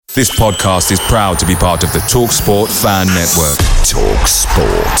This podcast is proud to be part of the TalkSport Fan Network.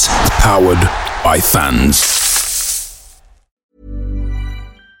 TalkSport. Powered by fans.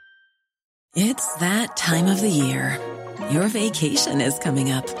 It's that time of the year. Your vacation is coming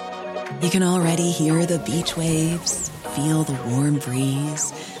up. You can already hear the beach waves, feel the warm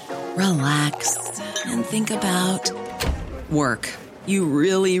breeze, relax, and think about work. You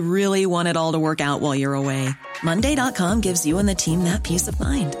really, really want it all to work out while you're away. Monday.com gives you and the team that peace of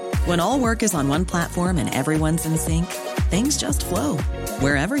mind. When all work is on one platform and everyone's in sync, things just flow.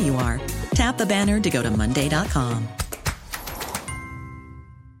 Wherever you are, tap the banner to go to Monday.com.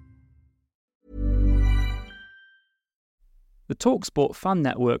 The TalkSport Fan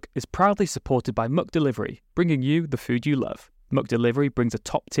Network is proudly supported by McDelivery, bringing you the food you love. McDelivery brings a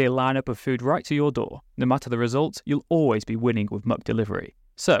top-tier lineup of food right to your door. No matter the result, you'll always be winning with McDelivery.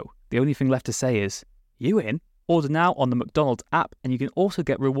 So, the only thing left to say is, you in? Order now on the McDonald's app, and you can also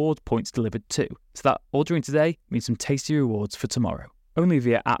get reward points delivered too. So that ordering today means some tasty rewards for tomorrow. Only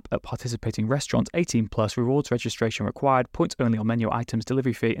via app at participating restaurants. 18 plus. Rewards registration required. Points only on menu items.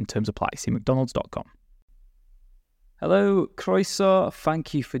 Delivery fee and terms apply. See mcdonalds.com. Hello, Croeso.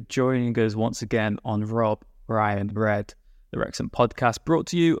 Thank you for joining us once again on Rob, Ryan, Red, the Wrexham podcast, brought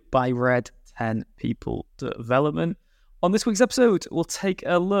to you by Red 10 People Development. On this week's episode, we'll take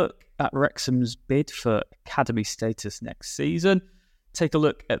a look at Wrexham's bid for academy status next season, take a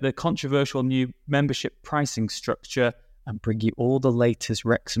look at the controversial new membership pricing structure, and bring you all the latest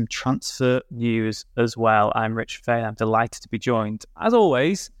Wrexham transfer news as well. I'm Rich Fay. I'm delighted to be joined, as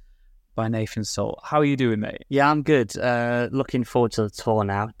always, by Nathan Salt. How are you doing, mate? Yeah, I'm good. Looking forward to the tour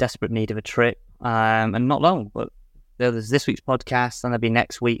now. Desperate need of a trip, and not long, but there's this week's podcast, and there'll be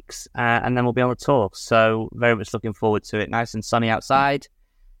next week's, and then we'll be on the tour. So very much looking forward to it. Nice and sunny outside.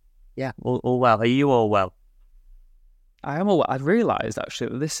 Yeah, all well. Are you all well? I am all well. I've realised, actually,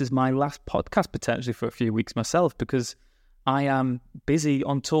 that this is my last podcast potentially for a few weeks myself, because I am busy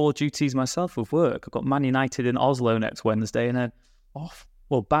on tour duties myself with work. I've got Man United in Oslo next Wednesday, and then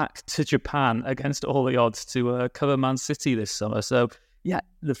back to Japan against all the odds to cover Man City this summer. So, yeah,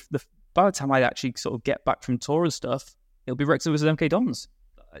 by the time I actually sort of get back from tour and stuff, it'll be Wrexham versus MK Dons.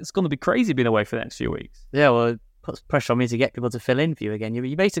 It's going to be crazy being away for the next few weeks. Yeah, well, it puts pressure on me to get people to fill in for you again.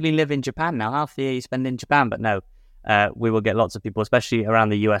 You basically live in Japan now. Half the year you spend in Japan, but no, we will get lots of people, especially around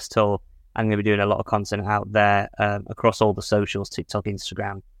the US tour. I'm going to be doing a lot of content out there across all the socials, TikTok,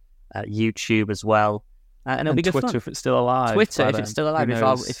 Instagram, YouTube as well. And it'll be good Twitter fun. If it's still alive. Twitter, if it's still alive.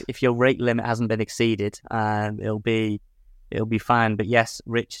 If your rate limit hasn't been exceeded, it'll be fine. But yes,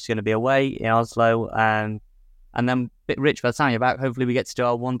 Rich is going to be away in Oslo, and then Rich, by the time you're back, hopefully we get to do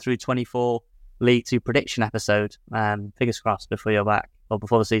our 1 through 24 League 2 prediction episode. Fingers crossed before you're back, or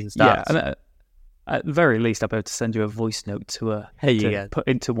before the season starts. Yeah, and at the very least, I'll be able to send you a voice note to put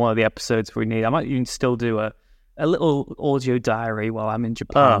into one of the episodes if we need. I might even still do a little audio diary while I'm in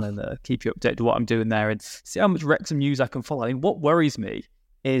Japan and keep you updated with what I'm doing there and see how much Wrexham news I can follow. I mean, what worries me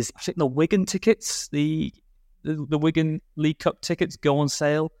is I think the Wigan tickets, the Wigan League Cup tickets go on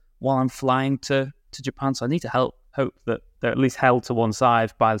sale while I'm flying to Japan. So I need to hope that they're at least held to one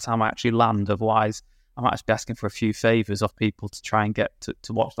side by the time I actually land. Otherwise, I might just be asking for a few favours off people to try and get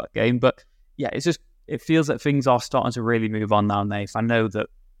to watch that game. But yeah, it feels like things are starting to really move on now, Nath. I know that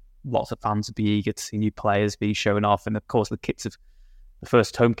lots of fans would be eager to see new players be shown off, and of course the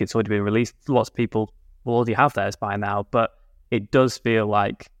first home kit's already been released. Lots of people will already have theirs by now, but it does feel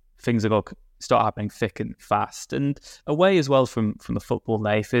like things are going to start happening thick and fast. And away as well from the football,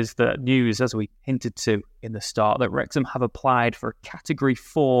 Nath, is the news, as we hinted to in the start, that Wrexham have applied for a Category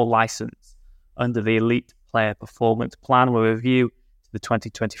 4 licence under the Elite Player Performance Plan, with a view to the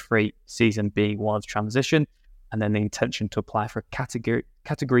 2023 season being one of transition, and then the intention to apply for a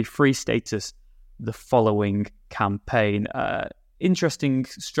Category 3 status the following campaign. Interesting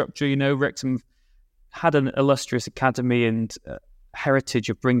structure, Wrexham had an illustrious academy and heritage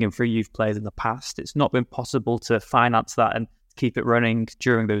of bringing through youth players in the past. It's not been possible to finance that and keep it running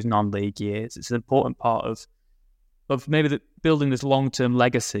during those non-league years. It's an important part of maybe building this long-term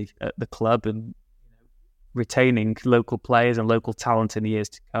legacy at the club and retaining local players and local talent in the years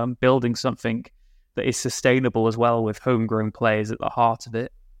to come, building something that is sustainable as well, with homegrown players at the heart of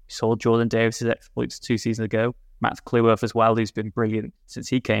it. We saw Jordan Davis' exploits 2 seasons ago, Matt Cleworth as well, who's been brilliant since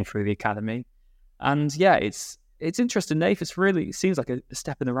he came through the academy. And yeah, it's interesting, Nath. It seems like a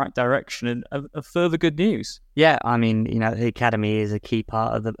step in the right direction and a further good news. Yeah, I mean, the academy is a key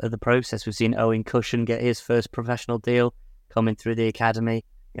part of the process. We've seen Owen Cushion get his first professional deal coming through the academy.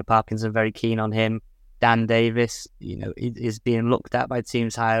 Parkinson very keen on him. Dan Davis, is being looked at by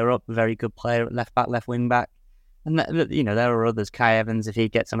teams higher up. Very good player at left back, left wing back. And there are others. Kai Evans, if he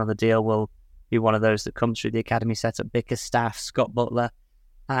gets another deal, will be one of those that comes through the academy setup. Bickerstaff, Scott Butler,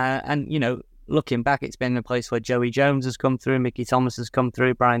 and looking back, it's been a place where Joey Jones has come through, Mickey Thomas has come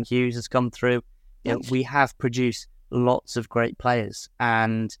through, Brian Hughes has come through. We have produced lots of great players,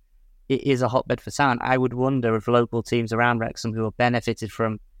 and it is a hotbed for talent. I would wonder if local teams around Wrexham who have benefited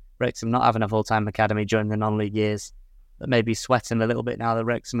from Wrexham not having a full-time academy during the non-league years, that may be sweating a little bit now that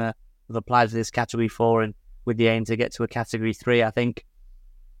Wrexham have applied for this Category 4 and with the aim to get to a Category 3. I think,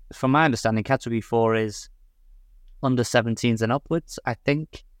 from my understanding, Category 4 is under 17s and upwards, I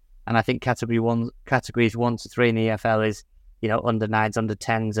think. And I think categories 1 to 3 in the EFL is, under 9s, under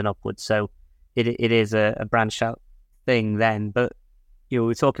 10s and upwards. So it is a branched out thing then. But we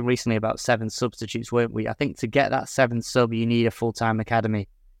were talking recently about 7 substitutes, weren't we? I think to get that 7th sub, you need a full-time academy.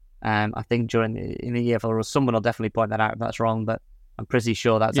 I think in the EFL, or someone will definitely point that out if that's wrong, but I'm pretty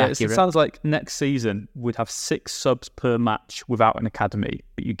sure that's accurate. It sounds like next season we'd have 6 subs per match without an academy,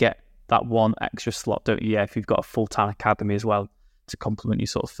 but you get that one extra slot, don't you? Yeah, if you've got a full-time academy as well to complement your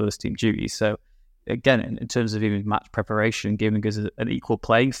sort of first-team duties. So again, in terms of even match preparation, giving us an equal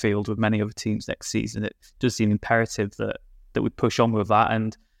playing field with many other teams next season, it does seem imperative that we push on with that.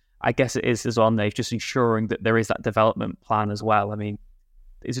 And I guess it is as well, Nate, just ensuring that there is that development plan as well. I mean,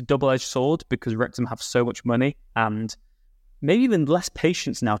 it's a double-edged sword because Wrexham have so much money and maybe even less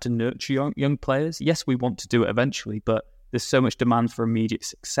patience now to nurture young players. Yes, we want to do it eventually, but there's so much demand for immediate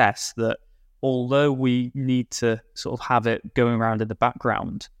success that although we need to sort of have it going around in the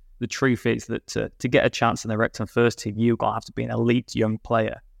background, the truth is that to get a chance in the Wrexham first team, you're going to have to be an elite young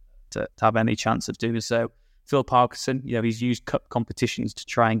player to have any chance of doing so. Phil Parkinson, he's used cup competitions to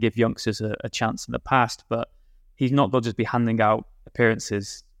try and give youngsters a chance in the past, but he's not going to just be handing out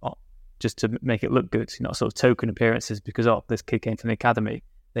appearances just to make it look good, sort of token appearances because, this kid came from the academy.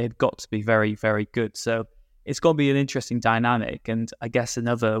 They've got to be very, very good. So it's going to be an interesting dynamic, and I guess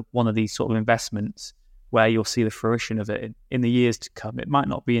another one of these sort of investments where you'll see the fruition of it in the years to come. It might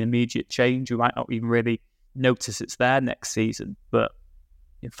not be an immediate change. We might not even really notice it's there next season, but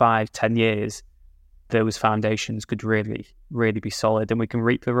in 5-10 years, those foundations could really, really be solid, and we can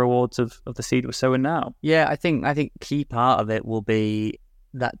reap the rewards of the seed we're sowing now. Yeah, I think key part of it will be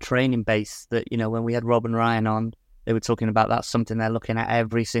that training base that, when we had Rob and Ryan on, they were talking about that's something they're looking at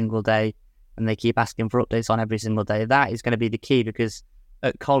every single day, and they keep asking for updates on every single day. That is going to be the key, because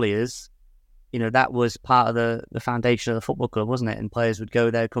at Colliers, that was part of the foundation of the football club, wasn't it? And players would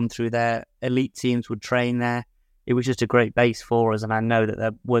go there, come through there, elite teams would train there. It was just a great base for us, and I know that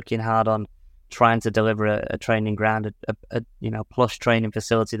they're working hard on trying to deliver a training ground, a plush training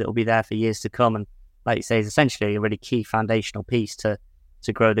facility that will be there for years to come. And like you say, is essentially a really key foundational piece to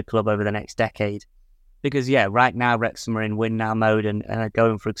grow the club over the next decade. Because, right now Wrexham are in win now mode and are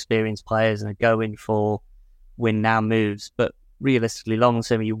going for experienced players and are going for win now moves. But realistically, long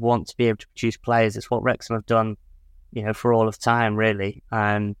term, you want to be able to produce players. It's what Wrexham have done, for all of time, really.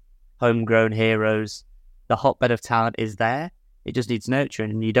 And homegrown heroes, the hotbed of talent is there. It just needs nurturing,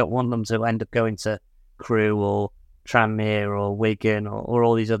 and you don't want them to end up going to Crewe or Tranmere or Wigan or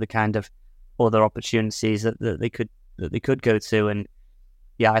all these other kind of other opportunities that they could go to. And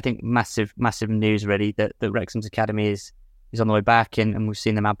I think massive news really that Wrexham's academy is on the way back, and we've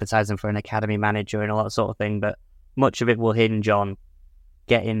seen them advertising for an academy manager and all that sort of thing. But much of it will hinge on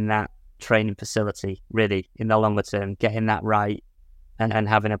getting that training facility really in the longer term, getting that right, and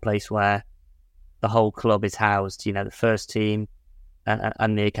having a place where the whole club is housed, the first team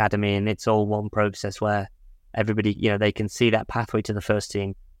and the academy, and it's all one process where everybody, they can see that pathway to the first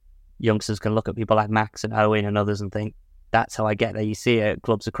team. Youngsters can look at people like Max and Owen and others and think, that's how I get there. You see it at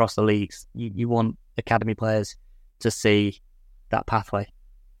clubs across the leagues. You want academy players to see that pathway.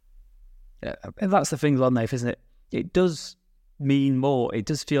 Yeah, and that's the thing, Nath, isn't it? It does mean more. It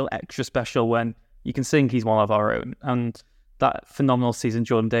does feel extra special when you can think he's one of our own. And that phenomenal season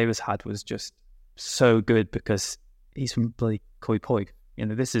Jordan Davis had was just so good because he's from bloody Coy Poy.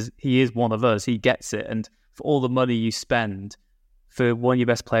 He is one of us. He gets it. And for all the money you spend for one of your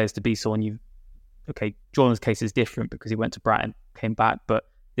best players to be someone Jordan's case is different because he went to Brighton, came back, but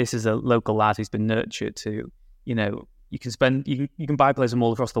this is a local lad who's been nurtured to, you can buy players from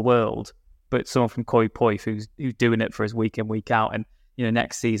all across the world, but someone from Coy Poy who's doing it for his week in, week out. And,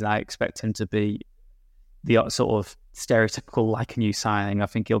 next season I expect him to be the sort of stereotypical like a new signing. I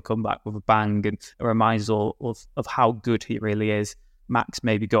think he'll come back with a bang, and it reminds us all of how good he really is. Max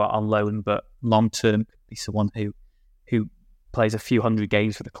maybe go out on loan, but long term be someone who plays a few hundred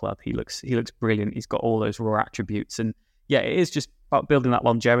games for the club. He looks brilliant. He's got all those raw attributes, and it is just about building that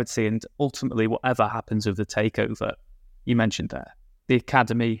longevity. And ultimately, whatever happens with the takeover, you mentioned there, the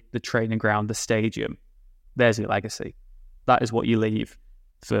academy, the training ground, the stadium, there's your legacy. That is what you leave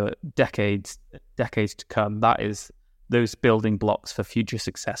for decades to come. That is those building blocks for future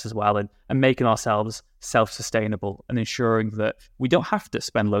success as well, and making ourselves self-sustainable and ensuring that we don't have to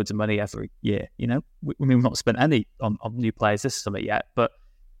spend loads of money every year. We've not spent any on new players this summer yet, but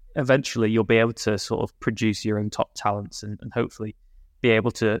eventually you'll be able to sort of produce your own top talents and hopefully be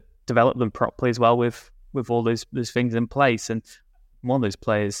able to develop them properly as well with all those things in place. And one of those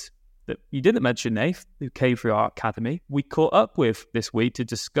players that you didn't mention, Nath, who came through our academy, we caught up with this week to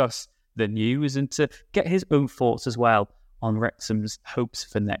discuss the news and to get his own thoughts as well on Wrexham's hopes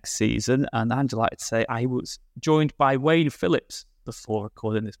for next season. And I'm delighted to say I was joined by Wayne Phillips before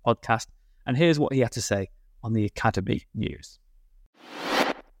recording this podcast. And here's what he had to say on the academy news.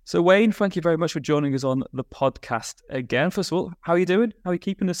 So Wayne, thank you very much for joining us on the podcast again. First of all, how are you doing? How are you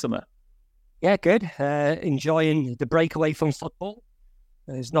keeping this summer? Yeah, good. Enjoying the break away from football.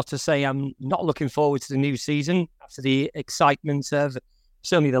 It's not to say I'm not looking forward to the new season after the excitement of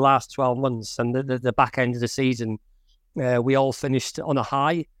certainly the last 12 months and the back end of the season. We all finished on a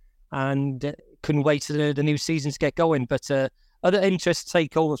high and couldn't wait for the new season to get going. But other interests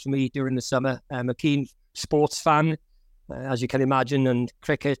take over for me during the summer. I'm a keen sports fan, as you can imagine, and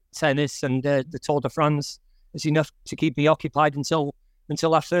cricket, tennis, and the Tour de France is enough to keep me occupied until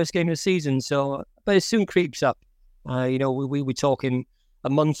our first game of the season. So, but it soon creeps up. We're talking a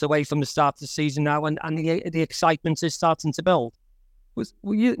month away from the start of the season now, and the excitement is starting to build.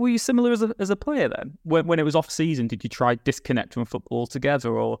 Were you similar as a player then? When it was off season, did you try disconnect from football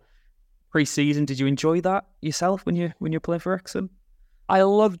altogether, or pre-season? Did you enjoy that yourself when you're playing for Wrexham? I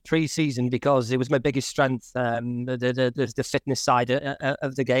loved pre-season because it was my biggest strength, the fitness side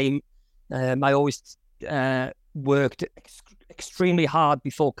of the game. I always worked extremely hard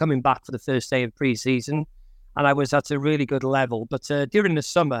before coming back for the first day of pre-season, and I was at a really good level. But during the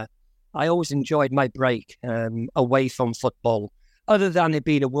summer, I always enjoyed my break away from football, other than it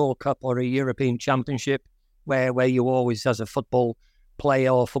being a World Cup or a European Championship, where you always, as a football player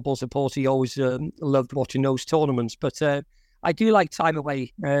or football supporter, you always loved watching those tournaments. But I do like time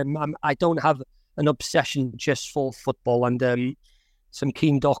away. I don't have an obsession just for football, and some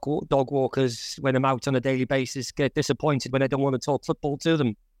keen dog walkers, when I'm out on a daily basis, get disappointed when I don't want to talk football to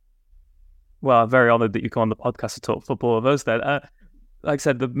them. Well, I'm very honoured that you come on the podcast to talk football with us then. Like I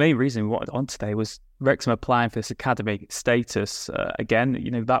said, the main reason we wanted on today was Wrexham applying for this academy status. Again,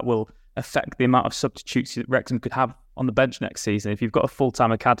 that will affect the amount of substitutes that Wrexham could have on the bench next season. If you've got a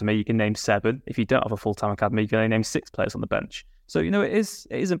full-time academy, you can name 7. If you don't have a full-time academy, you can only name 6 players on the bench. So, it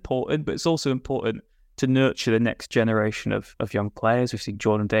is important, but it's also important to nurture the next generation of young players. We've seen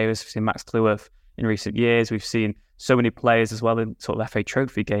Jordan Davis, we've seen Max Cleworth in recent years. We've seen so many players as well in sort of FA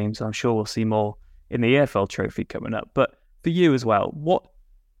Trophy games. I'm sure we'll see more in the EFL Trophy coming up. But for you as well,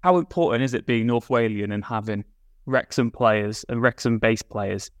 how important is it being North Walian and having Wrexham players and Wrexham-based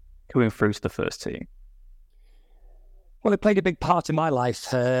players coming through to the first team? Well, it played a big part in my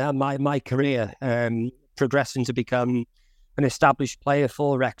life, my career, progressing to become an established player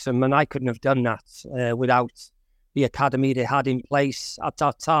for Wrexham, and I couldn't have done that without the academy they had in place at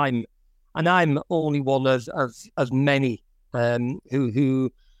that time. And I'm only one of many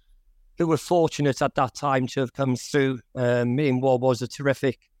who were fortunate at that time to have come through in what was a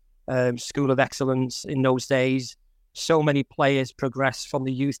terrific school of excellence in those days. So many players progressed from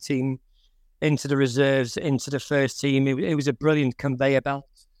the youth team into the reserves, into the first team. It was a brilliant conveyor belt.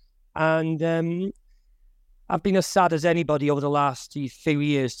 And I've been as sad as anybody over the last few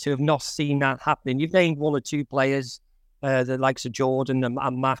years to have not seen that happening. You've named 1 or 2 players, the likes of Jordan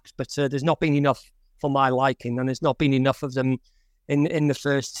and Max, but there's not been enough for my liking, and there's not been enough of them in the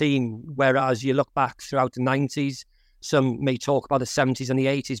first team. Whereas you look back throughout the 90s, some may talk about the 70s and the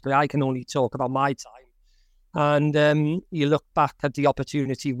 80s, but I can only talk about my time. And you look back at the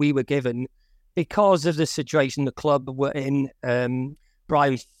opportunity we were given because of the situation the club were in.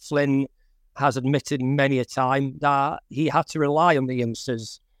 Brian Flynn has admitted many a time that he had to rely on the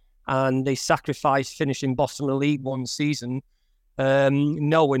youngsters, and they sacrificed finishing bottom of the league one season,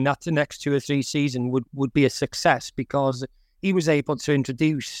 knowing that the next 2 or 3 seasons would be a success, because he was able to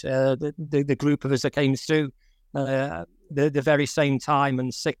introduce the group of us that came through the very same time,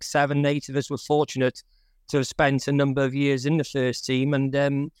 and 6, 7, 8 of us were fortunate to have spent a number of years in the first team, and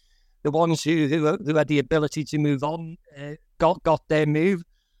the ones who had the ability to move on got their move.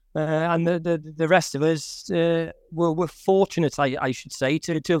 And the rest of us were fortunate, I should say,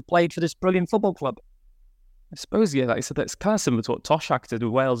 to have played for this brilliant football club. I suppose, yeah, like I said, that's kind of similar to what Toshak did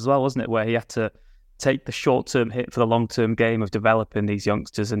with Wales as well, wasn't it? Where he had to take the short-term hit for the long-term game of developing these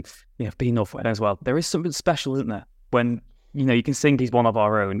youngsters, and being North Wales as well. There is something special, isn't there, when you can think he's one of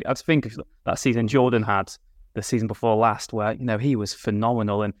our own. I just think of that season Jordan had the season before last, where he was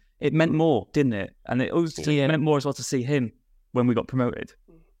phenomenal, and it meant more, didn't it? And it also meant more as well to see him when we got promoted.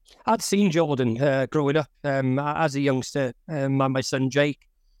 I'd seen Jordan growing up as a youngster. My son Jake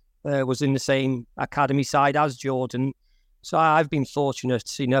was in the same academy side as Jordan. So I've been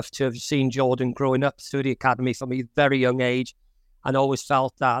fortunate enough to have seen Jordan growing up through the academy from a very young age, and always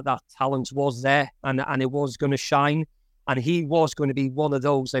felt that talent was there and it was going to shine. And he was going to be one of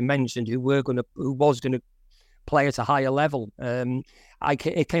those I mentioned who was going to play at a higher level.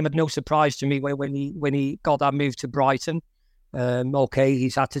 It came as no surprise to me when he got that move to Brighton.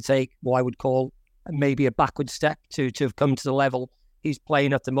 He's had to take what I would call maybe a backward step to have come to the level he's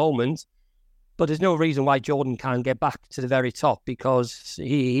playing at the moment. But there's no reason why Jordan can't get back to the very top, because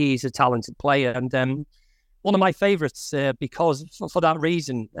he's a talented player. And one of my favourites because for that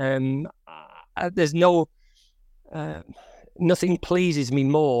reason. There's nothing pleases me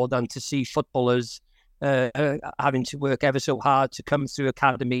more than to see footballers having to work ever so hard to come through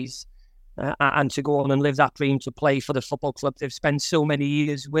academies and to go on and live that dream to play for the football club they've spent so many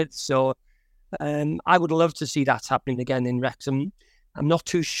years with. So I would love to see that happening again in Wrexham. I'm not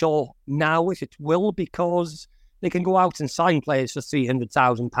too sure now if it will, because they can go out and sign players for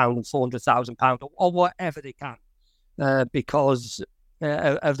 £300,000 and £400,000 or whatever they can, because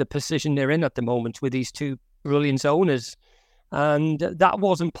of the position they're in at the moment with these two brilliant owners. And that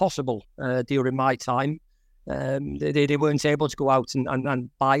wasn't possible during my time. They weren't able to go out and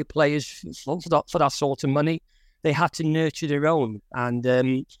buy players for that sort of money. They had to nurture their own. And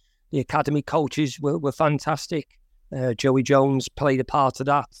the academy coaches were fantastic. Joey Jones played a part of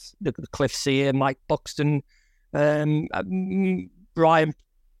that. The Cliff Sear, Mike Buxton, Brian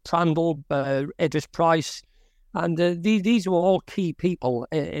Prandl, Idris Price. And these were all key people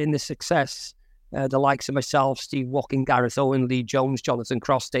in the success. The likes of myself, Steve Walking, Gareth Owen, Lee Jones, Jonathan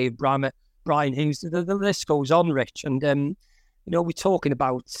Cross, Dave Brammer, Brian Hughes. The list goes on, Rich. And, we're talking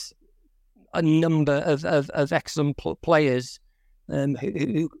about a number of excellent players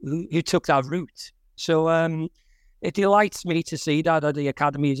who took that route. So it delights me to see that at the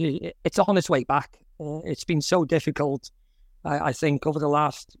academy. It's on its way back. It's been so difficult, I think, over the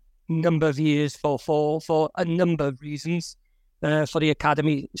last number of years for a number of reasons for the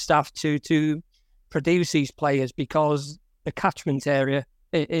academy staff to produce these players, because the catchment area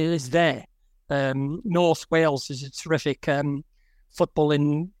is there. North Wales is a terrific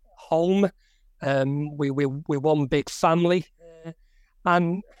footballing home. We're one big family,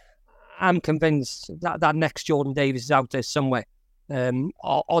 and I'm convinced that next Jordan Davies is out there somewhere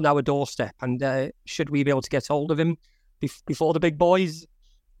on our doorstep. And should we be able to get hold of him before the big boys,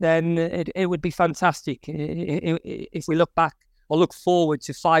 then it would be fantastic. If we look back or look forward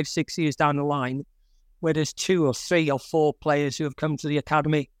to 5-6 years down the line, where there's 2 or 3 or 4 players who have come to the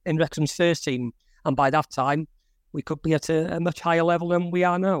academy in Wrexham's first team, and by that time we could be at a much higher level than we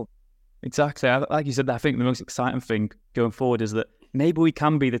are now. Exactly. Like you said, I think the most exciting thing going forward is that maybe we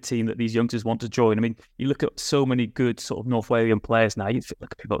can be the team that these youngsters want to join. I mean, you look at so many good sort of North Walian players now. You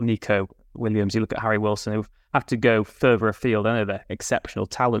look at people like Nico Williams, you look at Harry Wilson, who have to go further afield. I know they're exceptional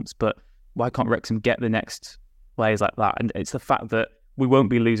talents, but why can't Wrexham get the next players like that? And it's the fact that we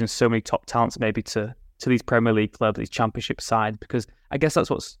won't be losing so many top talents maybe to these Premier League clubs, these Championship sides, because I guess that's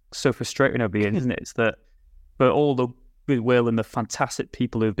what's so frustrating over the years, isn't it? It's that for all the goodwill and the fantastic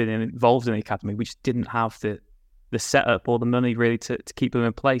people who've been involved in the academy, we just didn't have the setup or the money really to keep them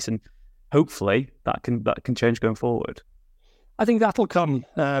in place, and hopefully that can change going forward. I think that'll come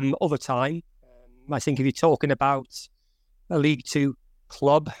over time. I think if you're talking about a League Two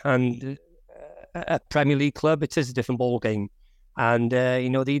club and a Premier League club, it is a different ball game. And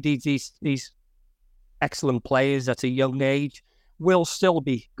these excellent players at a young age will still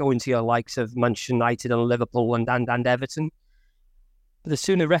be going to your likes of Manchester United and Liverpool and Everton. But the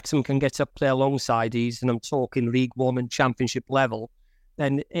sooner Wrexham can get up there alongside these, and I'm talking League One and Championship level,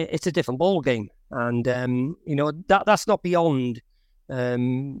 then it's a different ball game. And that's not beyond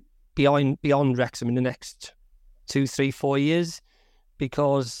Wrexham in the next 2, 3, 4 years,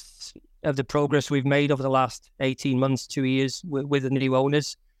 because of the progress we've made over the last 18 months, 2 years with the new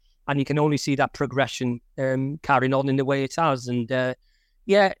owners. And you can only see that progression carrying on in the way it has. And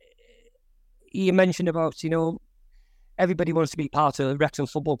you mentioned about, everybody wants to be part of Wrexham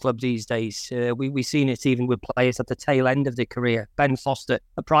Football Club these days. We've seen it even with players at the tail end of their career. Ben Foster,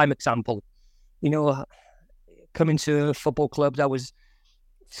 a prime example. Coming to a football club that was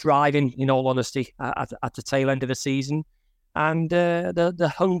thriving, in all honesty, at the tail end of a season. And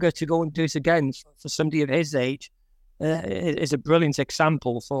the hunger to go and do it again for somebody of his age is a brilliant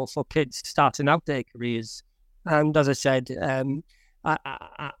example for kids starting out their careers. And as I said,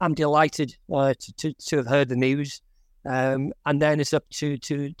 I'm delighted to have heard the news. And then it's up to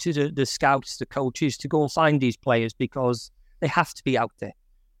the scouts, the coaches, to go and find these players, because they have to be out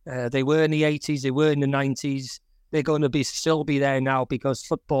there. They were in the 80s, they were in the 90s. They're going to still be there now, because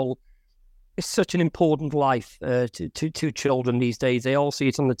football is such an important life to children these days. They all see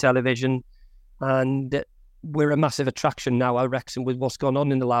it on the television, and we're a massive attraction now at Wrexham with what's gone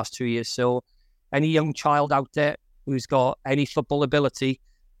on in the last 2 years. So any young child out there who's got any football ability,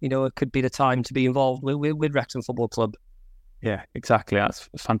 it could be the time to be involved with Wrexham Football Club. Yeah, exactly. That's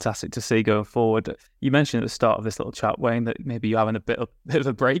fantastic to see going forward. You mentioned at the start of this little chat, Wayne, that maybe you're having a bit of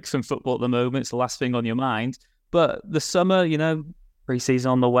a break from football at the moment. It's the last thing on your mind. But the summer,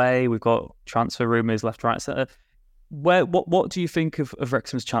 pre-season on the way, we've got transfer rumours left, right, centre. What do you think of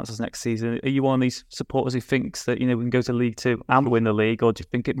Wrexham's chances next season? Are you one of these supporters who thinks that we can go to League Two and win the league, or do you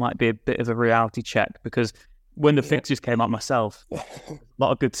think it might be a bit of a reality check? Because when the fixtures came out myself, a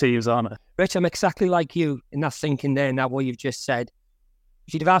lot of good teams, aren't there? Rich, I'm exactly like you in that thinking there. Now, what you've just said,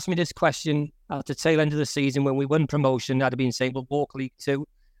 if you'd have asked me this question at the tail end of the season when we won promotion, I'd have been saying we'll walk League Two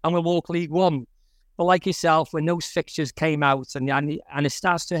and we'll walk League One. But like yourself, when those fixtures came out and it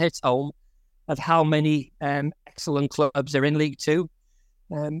starts to hit home of how many excellent clubs are in League Two,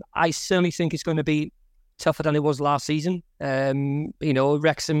 I certainly think it's going to be tougher than it was last season.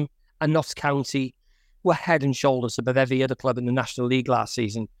 Wrexham and Notts County were head and shoulders above every other club in the National League last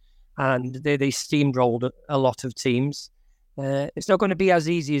season, and they steamrolled a lot of teams. It's not going to be as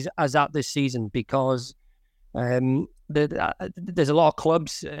easy as that this season, because there's a lot of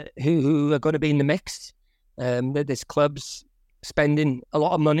clubs who are going to be in the mix. There's clubs spending a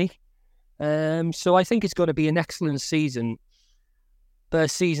lot of money. So I think it's going to be an excellent season. But a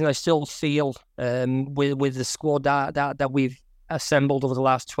season I still feel with the squad that we've assembled over the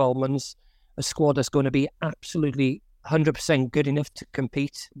last 12 months, a squad that's going to be absolutely 100% good enough to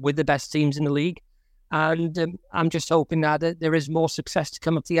compete with the best teams in the league. And I'm just hoping that there is more success to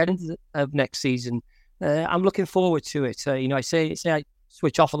come at the end of next season. I'm looking forward to it. I say I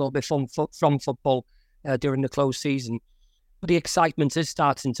switch off a little bit from football during the closed season, but the excitement is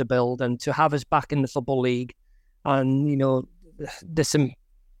starting to build, and to have us back in the Football League, and there's some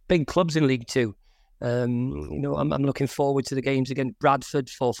big clubs in League Two. I'm looking forward to the games against Bradford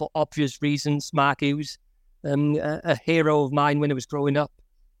for obvious reasons. Mark Hughes, a hero of mine when I was growing up,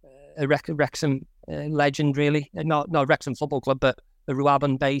 a Wrexham legend, really. Not Wrexham Football Club, but a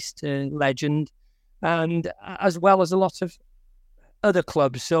Ruaban-based legend, and as well as a lot of other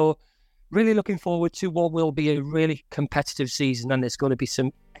clubs. So really looking forward to what will be a really competitive season, and there's going to be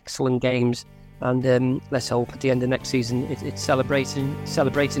some excellent games. And let's hope at the end of next season it's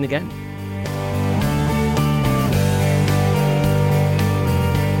celebrating again.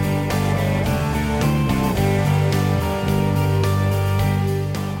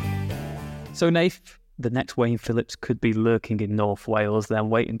 So, Nath, the next Wayne Phillips could be lurking in North Wales, then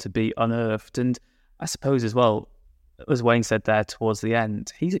waiting to be unearthed. And I suppose as well, as Wayne said there towards the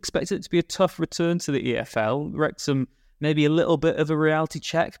end, he's expected it to be a tough return to the EFL. Wrexham, maybe a little bit of a reality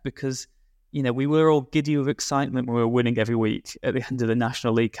check, because, we were all giddy with excitement when we were winning every week at the end of the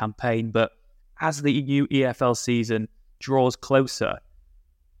National League campaign. But as the new EFL season draws closer,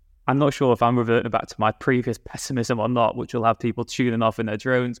 I'm not sure if I'm reverting back to my previous pessimism or not, which will have people tuning off in their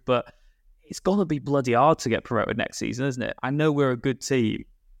drones, but it's going to be bloody hard to get promoted next season, isn't it? I know we're a good team,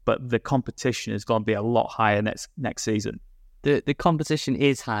 but the competition is going to be a lot higher next season. The competition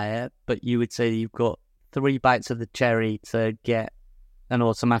is higher, but you would say you've got 3 bites of the cherry to get an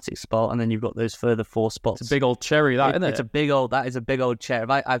automatic spot, and then you've got those further 4 spots. It's a big old cherry, isn't it? That is a big old cherry.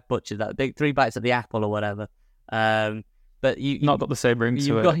 I've butchered that. Big 3 bites of the apple or whatever. But you've not got the same ring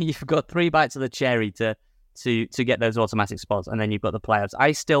to it. You've got 3 bites of the cherry to get those automatic spots, and then you've got the playoffs.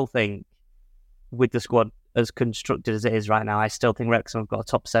 I still think, with the squad as constructed as it is right now, I still think Wrexham have got a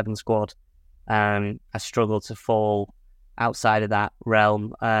top 7 squad. I struggle to fall outside of that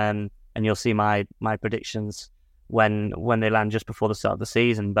realm, and you'll see my predictions when they land just before the start of the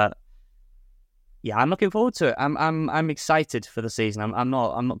season. But yeah, I'm looking forward to it. I'm excited for the season. I'm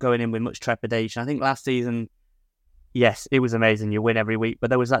not going in with much trepidation. I think last season, yes, it was amazing. You win every week, but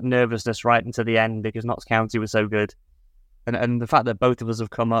there was that nervousness right into the end because Notts County was so good, and the fact that both of us have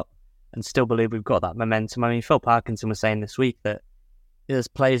come up and still believe we've got that momentum. I mean, Phil Parkinson was saying this week that there's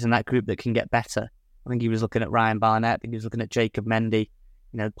players in that group that can get better. I think he was looking at Ryan Barnett. I think he was looking at Jacob Mendy.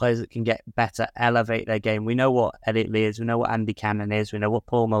 Players that can get better, elevate their game. We know what Elliot Lee is. We know what Andy Cannon is. We know what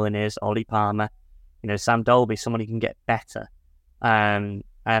Paul Mullen is. Ollie Palmer. Sam Dolby, someone who can get better. And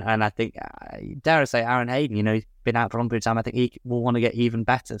I think, dare I say, Aaron Hayden, he's been out for a long period of time. I think he will want to get even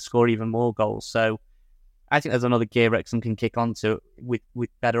better, score even more goals. So I think there's another gear Wrexham can kick onto with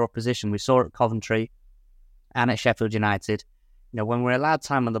better opposition. We saw it at Coventry and at Sheffield United. When we're allowed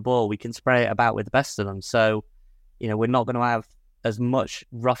time on the ball, we can spray it about with the best of them. So, we're not going to have as much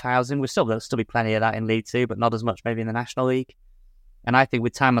roughhousing. There'll still be plenty of that in League Two, but not as much maybe in the National League. And I think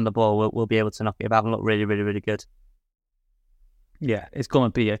with time on the ball, we'll be able to knock it about and look really, really, really good. Yeah, it's going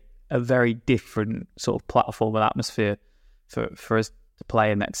to be a very different sort of platform and atmosphere for us to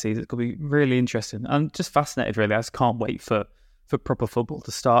play in next season. It's going to be really interesting. I'm just fascinated, really. I just can't wait for proper football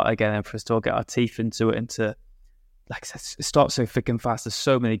to start again and for us to all get our teeth into it and to, like I said, start so thick and fast. There's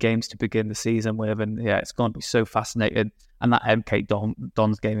so many games to begin the season with, and yeah, it's going to be so fascinating. And that MK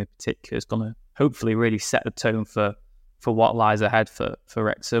Dons game in particular is going to hopefully really set the tone for what lies ahead for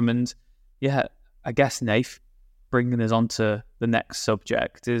Wrexham. And yeah, I guess, Nath, bringing us on to the next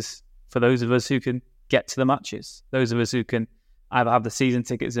subject is for those of us who can get to the matches, those of us who can either have the season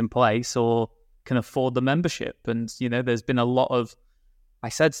tickets in place or can afford the membership. And, there's been a lot of, I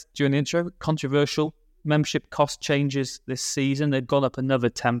said during the intro, controversial membership cost changes this season. They've gone up another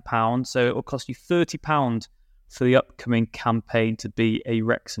 £10, so it will cost you £30 for the upcoming campaign to be a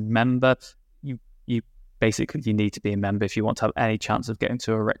Wrexham member. You basically, you need to be a member if you want to have any chance of getting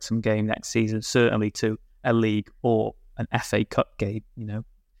to a Wrexham game next season, certainly to a league or an FA Cup game.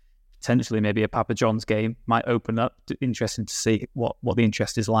 Potentially maybe a Papa John's game might open up. Interesting to see what the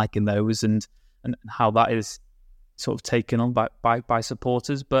interest is like in those and how that is sort of taken on by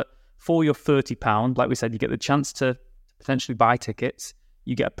supporters. But for your £30, like we said, you get the chance to potentially buy tickets.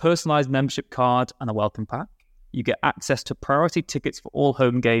 You get a personalised membership card and a welcome pack. You get access to priority tickets for all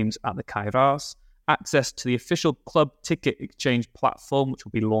home games at the Kairos, access to the official club ticket exchange platform, which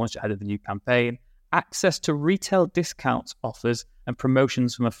will be launched ahead of the new campaign, access to retail discounts offers and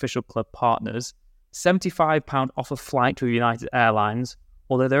promotions from official club partners, £75 off a flight with United Airlines,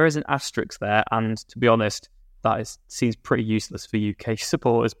 although there is an asterisk there, and to be honest, seems pretty useless for UK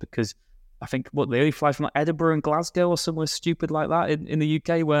supporters because I think they only fly from Edinburgh and Glasgow or somewhere stupid like that in the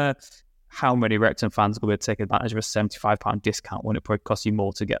UK, where how many Wrexham fans are going to take advantage of a £75 discount when it probably costs you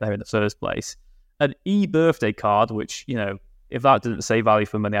more to get there in the first place? An e-birthday card, which, if that doesn't say value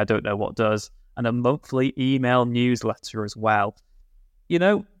for money, I don't know what does, and a monthly email newsletter as well. You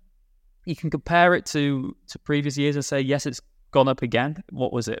can compare it to previous years and say, yes, it's gone up again.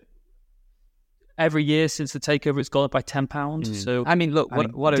 What was it? Every year since the takeover, it's gone up by £10. So, look,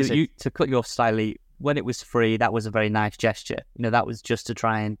 what is it? To cut you off slightly, when it was free, that was a very nice gesture. That was just to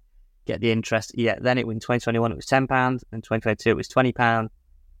try and get the interest. Yeah, then in 2021, it was £10. In 2022, it was £20.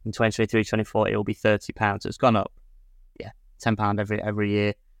 In 2023, 24, it will be £30. So it's gone up. Yeah, £10 every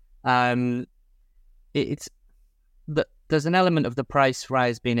year. There's an element of the price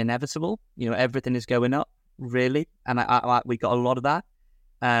rise being inevitable. Everything is going up, really, and we got a lot of that.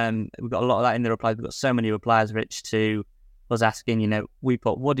 We got a lot of that in the replies. We got so many replies, Rich, to us asking, we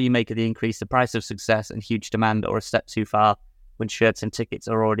put, what do you make of the increase, the price of success and huge demand, or a step too far when shirts and tickets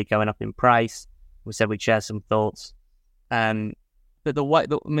are already going up in price? We said we'd share some thoughts. But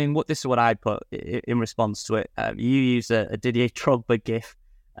this is what I put in response to it. You use a Didier Drogba gif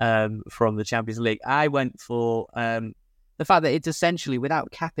from the Champions League. I went for the fact that it's essentially without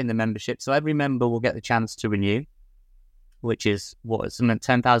capping the membership, so every member will get the chance to renew, which is something like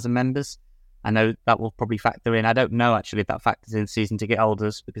 10,000 members. I know that will probably factor in. I don't know actually if that factors in season ticket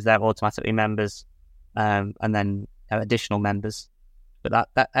holders because they're automatically members, and then additional members. But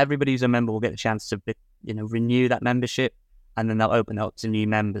that everybody who's a member will get the chance to renew that membership, and then they'll open it up to new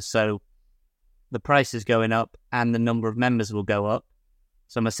members. So the price is going up, and the number of members will go up.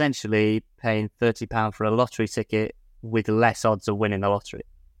 So I'm essentially paying £30 for a lottery ticket with less odds of winning the lottery.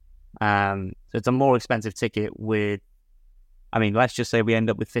 So it's a more expensive ticket with, let's just say we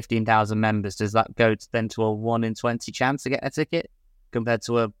end up with 15,000 members. Does that go then to a 1 in 20 chance to get a ticket compared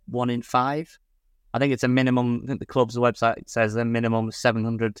to a 1 in 5? I think it's a minimum. I think the club's website says a minimum of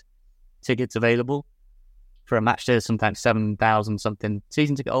 700 tickets available for a match day. Sometimes 7,000 something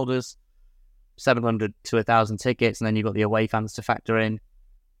season ticket holders, 700 to 1,000 tickets, and then you've got the away fans to factor in.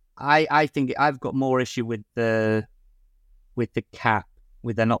 I think I've got more issue with the cap,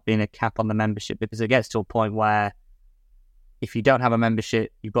 with there not being a cap on the membership, because it gets to a point where if you don't have a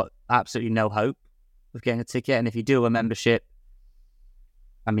membership, you've got absolutely no hope of getting a ticket. And if you do have a membership,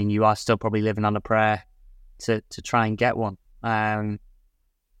 you are still probably living on a prayer to try and get one.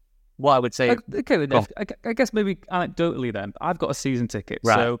 What I would say... Okay, I guess maybe anecdotally then, I've got a season ticket.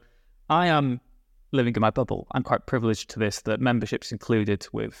 Right. So I am living in my bubble. I'm quite privileged to this, that membership's included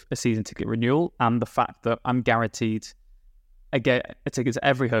with a season ticket renewal, and the fact that I'm guaranteed a ticket to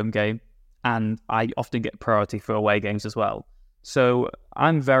every home game, and I often get priority for away games as well. So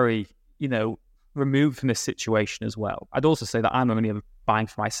I'm very, removed from this situation as well, I'd also say that I'm only ever buying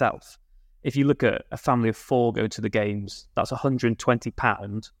for myself. If you look at a family of 4 going to the games, that's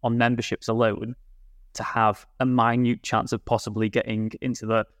 £120 on memberships alone to have a minute chance of possibly getting into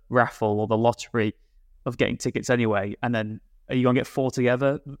the raffle or the lottery of getting tickets anyway. And then are you going to get 4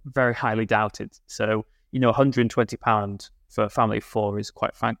 together? Very highly doubted. So, £120 for a family of 4 is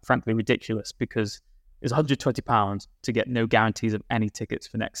quite frankly ridiculous, because it's £120 to get no guarantees of any tickets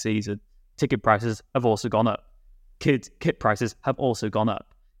for next season. Ticket prices have also gone up. Kit prices have also gone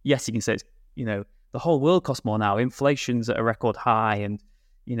up. Yes, you can say it's, the whole world costs more now. Inflation's at a record high and,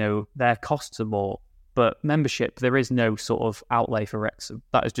 their costs are more. But membership, there is no sort of outlay for Wrexham.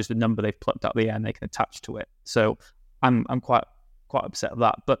 That is just a number they've plucked out of the air and they can attach to it. So I'm quite upset with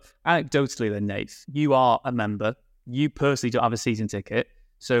that. But anecdotally then, Nath, you are a member. You personally don't have a season ticket.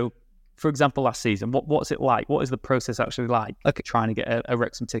 So, for example, last season, what's it like? What is the process actually like trying to get a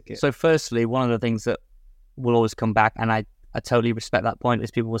Wrexham ticket? So firstly, one of the things that will always come back, and I totally respect that point,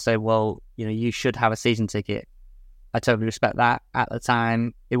 is people will say, well, you should have a season ticket. I totally respect that. At the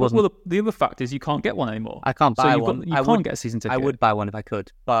time, it wasn't... Well, the other fact is you can't get one anymore. I can't buy one. You can't get a season ticket. I would buy one if I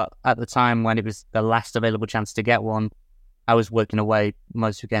could. But at the time when it was the last available chance to get one, I was working away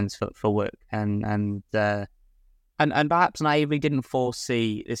most weekends for work. And perhaps naively didn't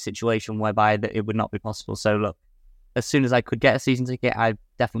foresee this situation whereby that it would not be possible. So look, as soon as I could get a season ticket, I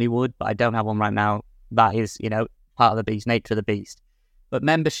definitely would. But I don't have one right now. That is, part of the beast, nature of the beast. But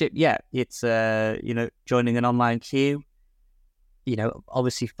membership, yeah, it's joining an online queue.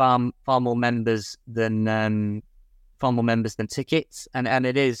 Obviously far more members than tickets, and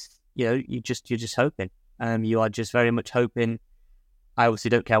it is you're just hoping. You are just very much hoping. I obviously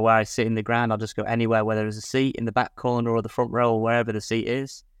don't care where I sit in the ground. I'll just go anywhere where there is a seat in the back corner or the front row or wherever the seat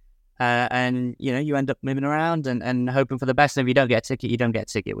is. And you end up moving around and hoping for the best. And if you don't get a ticket, you don't get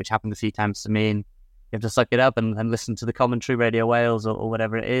a ticket, which happened a few times to me. And you have to suck it up and listen to the commentary, Radio Wales or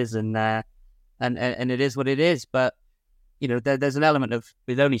whatever it is, and it is what it is. But there's an element of,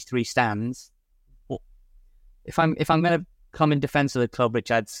 with only 3 stands. Well, if I'm going to come in defence of the club, which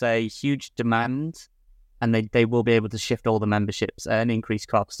I'd say huge demand, and they will be able to shift all the memberships at an increased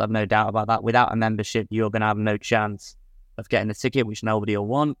cost. I've no doubt about that. Without a membership, you're going to have no chance of getting a ticket, which nobody will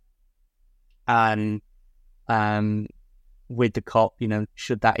want. And with the COP,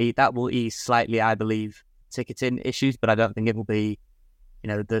 should that will ease slightly, I believe, ticketing issues, but I don't think it will be,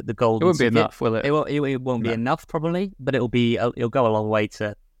 the golden. It won't ticket. Be enough, will it? It won't be enough probably, but it'll go a long way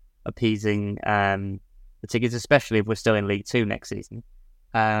to appeasing the tickets, especially if we're still in League 2 next season.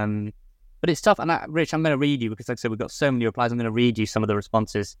 But it's tough, and Rich, I'm going to read you, because like I said, we've got so many replies. I'm going to read you some of the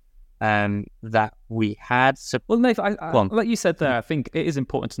responses that we had. So, well, Nath, like you said there, I think it is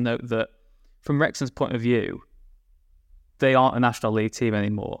important to note that from Wrexham's point of view, they aren't a National League team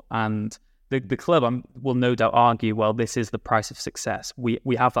anymore, and the club will no doubt argue, well, this is the price of success. We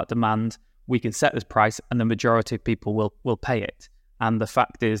have that demand. We can set this price, and the majority of people will pay it. And the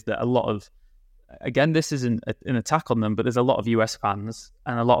fact is that a lot of, again, this isn't an attack on them, but there's a lot of US fans,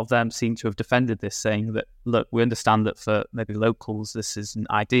 and a lot of them seem to have defended this, saying that, look, we understand that for maybe locals this isn't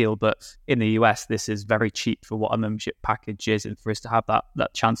ideal, but in the US this is very cheap for what a membership package is, and for us to have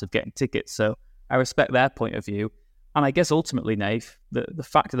that chance of getting tickets. So I respect their point of view. And I guess ultimately, Nath, the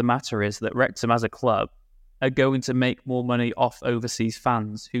fact of the matter is that Wrexham as a club are going to make more money off overseas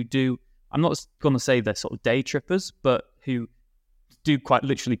fans who do, I'm not going to say they're sort of day trippers, but who do quite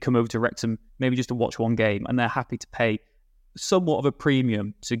literally come over to Wrexham maybe just to watch one game, and they're happy to pay somewhat of a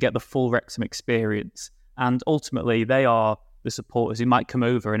premium to get the full Wrexham experience. And ultimately, they are the supporters who might come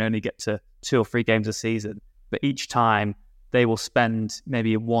over and only get to 2 or 3 games a season, but each time they will spend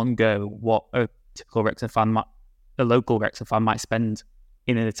maybe in one go what a typical Wrexham fan a local Wrexham fan might spend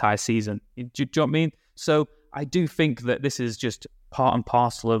in an entire season. Do you know what I mean? So I do think that this is just part and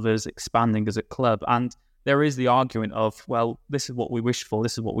parcel of us expanding as a club. And there is the argument of, well, this is what we wished for,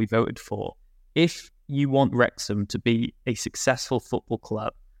 this is what we voted for. If you want Wrexham to be a successful football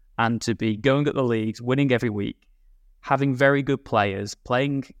club and to be going at the leagues, winning every week, having very good players,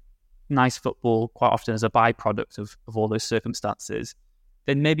 playing nice football quite often as a byproduct of all those circumstances,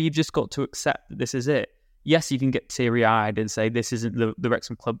 then maybe you've just got to accept that this is it. Yes, you can get teary-eyed and say this isn't the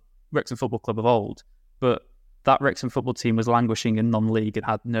Wrexham Football Club of old, but that Wrexham football team was languishing in non-league and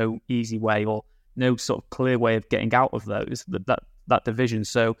had no easy way or no sort of clear way of getting out of that division.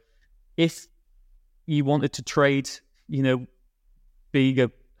 So if you wanted to trade,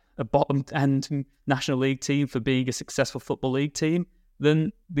 being a bottom-end National League team for being a successful Football League team,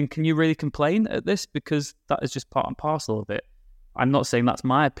 then can you really complain at this? Because that is just part and parcel of it. I'm not saying that's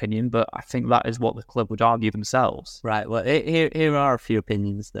my opinion, but I think that is what the club would argue themselves. Right. Well, here are a few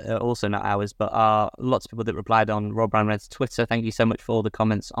opinions that are also not ours, but are lots of people that replied on Rob Brown Red's Twitter. Thank you so much for all the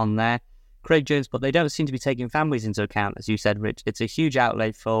comments on there. Craig Jones, but they don't seem to be taking families into account, as you said, Rich. It's a huge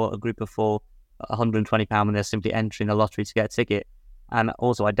outlay for a group of four, £120 when they're simply entering a lottery to get a ticket. And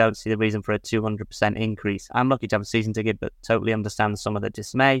also, I don't see the reason for a 200% increase. I'm lucky to have a season ticket, but totally understand some of the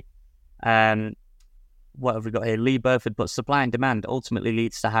dismay. What have we got here? Lee Burford, but supply and demand ultimately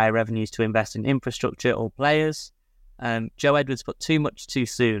leads to higher revenues to invest in infrastructure or players. Joe Edwards, but too much too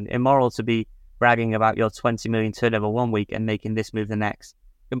soon. Immoral to be bragging about your 20 million turnover one week and making this move the next.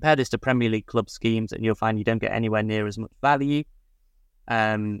 Compare this to Premier League club schemes and you'll find you don't get anywhere near as much value.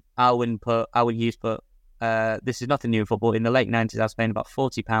 Alwyn Hughes put, this is nothing new in football. In the late 90s, I was paying about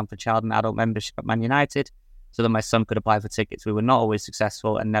 £40 for child and adult membership at Man United so that my son could apply for tickets. We were not always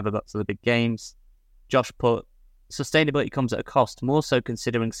successful and never got to the big games. Josh put, sustainability comes at a cost, more so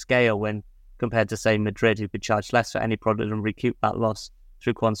considering scale when compared to, say, Madrid, who could charge less for any product and recoup that loss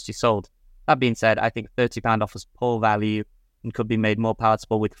through quantity sold. That being said, I think £30 offers poor value and could be made more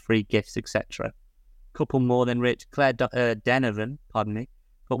palatable with free gifts, etc. Couple more than Rich. Claire Denovan, pardon me.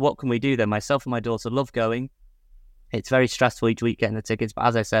 But what can we do then? Myself and my daughter love going. It's very stressful each week getting the tickets, but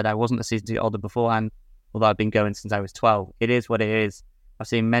as I said, I wasn't a season ticket holder beforehand, although I've been going since I was 12. It is what it is. I've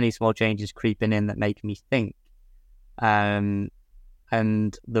seen many small changes creeping in that make me think. And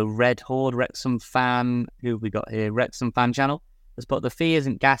the Red Horde Wrexham fan, who we got here, Wrexham fan channel, has put, the fee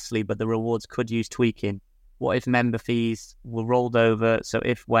isn't ghastly, but the rewards could use tweaking. What if member fees were rolled over? So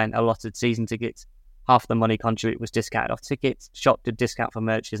if when allotted season tickets, half the money contributed was discounted off tickets, shop did discount for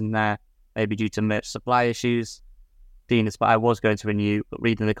merch isn't there, maybe due to merch supply issues. Dean is, but I was going to renew, but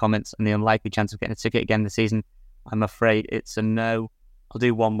reading the comments and the unlikely chance of getting a ticket again this season, I'm afraid it's a no. I'll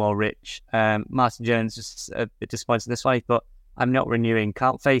do one more, Rich. Martin Jones, just a bit disappointed in this one, but I'm not renewing.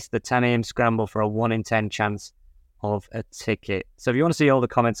 Can't face the 10 a.m. scramble for a 1 in 10 chance of a ticket. So if you want to see all the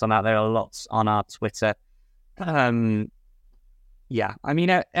comments on that, there are lots on our Twitter. Yeah, I mean,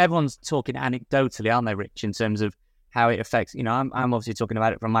 everyone's talking anecdotally, aren't they, Rich, in terms of how it affects, I'm obviously talking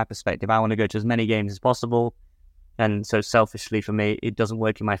about it from my perspective. I want to go to as many games as possible. And so selfishly for me, it doesn't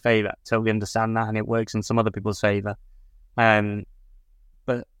work in my favour. Totally understand that. And it works in some other people's favour.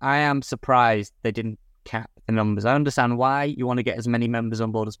 But I am surprised they didn't cap the numbers. I understand why you want to get as many members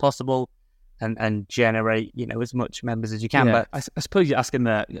on board as possible and generate, as much members as you can. Yeah, but I suppose you're asking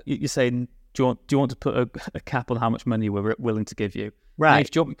there, you're saying, do you want to put a cap on how much money we're willing to give you? Right.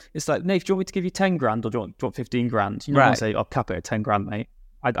 Nave, it's like, Nave, do you want me to give you 10 grand or do you want 15 grand? You don't want to say, I'll cap it at 10 grand, mate.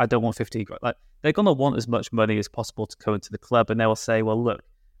 I don't want 15 grand. Like, they're going to want as much money as possible to go into the club, and they will say, well, look,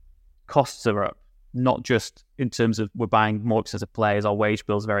 costs are up, not just in terms of we're buying more expensive players, our wage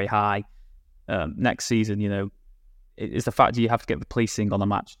bill's very high. Next season, it's the fact that you have to get the policing on a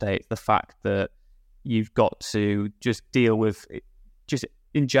match day. It's the fact that you've got to just deal with it. Just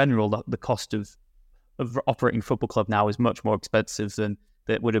in general, the cost of operating a football club now is much more expensive than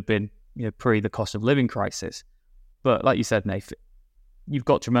that would have been, pre the cost of living crisis. But like you said, Nath, you've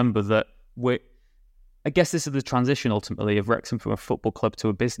got to remember that I guess this is the transition ultimately of Wrexham from a football club to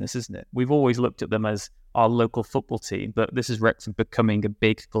a business, isn't it? We've always looked at them as our local football team, but this is Wrexham becoming a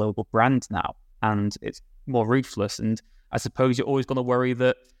big global brand now, and it's more ruthless. And I suppose you're always going to worry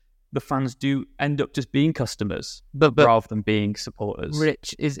that the fans do end up just being customers, but rather than being supporters.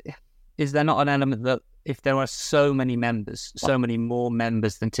 Rich, is there not an element that if there are so many members, so many more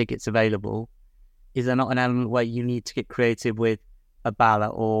members than tickets available, is there not an element where you need to get creative with a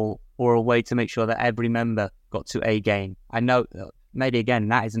ballot or a way to make sure that every member got to a game? I know maybe again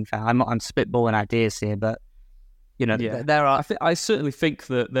that isn't fair. I'm spitballing ideas here, but there are. I certainly think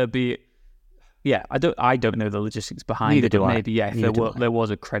that there'd be. Yeah, I don't know the logistics behind Neither it. Do I. Maybe if there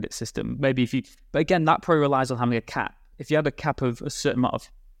was a credit system, maybe but again that probably relies on having a cap. If you had a cap of a certain amount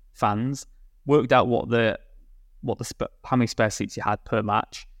of fans, worked out how many spare seats you had per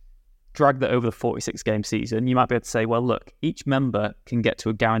match, drag that over the 46 game season, you might be able to say, well, look, each member can get to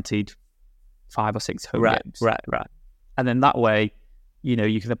a guaranteed 5 or 6 home games. Right. And then that way,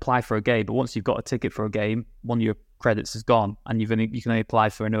 you can apply for a game, but once you've got a ticket for a game, one of your credits is gone, and you can only apply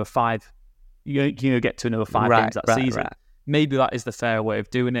for another 5. You get to another 5 games that season. Right. Maybe that is the fair way of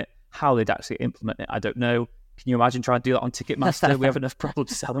doing it. How they'd actually implement it, I don't know. Can you imagine trying to do that on Ticketmaster? We have enough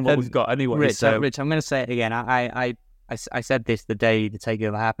problems selling what we've got anyway. Rich, I'm going to say it again. I said this the day the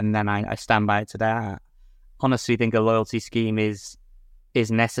takeover happened, and then I stand by it today. I honestly think a loyalty scheme is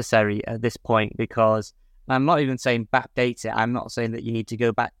necessary at this point, because I'm not even saying backdate it. I'm not saying that you need to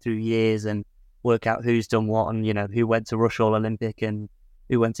go back through years and work out who's done what and, who went to Rushall Olympic and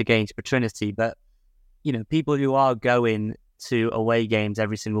who went to Gainsborough Trinity. But, people who are going to away games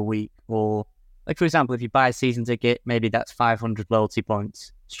every single week. Or, like, for example, if you buy a season ticket, maybe that's 500 loyalty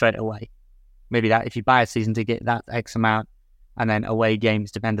points straight away. Maybe that if you buy a season ticket, that's X amount. And then away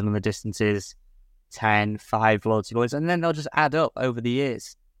games, depending on the distances, 10, 5 loyalty points. And then they'll just add up over the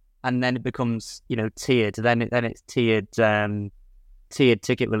years. And then it becomes, tiered. Then it's tiered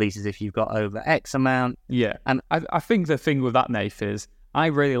ticket releases if you've got over X amount. Yeah. And I think the thing with that, Nath, is I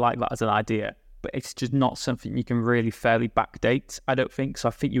really like that as an idea, but it's just not something you can really fairly backdate, I don't think. So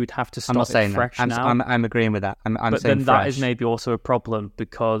I think you would have to start it fresh now. I'm agreeing with that. But then that is maybe also a problem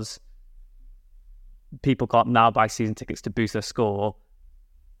because people can't now buy season tickets to boost their score.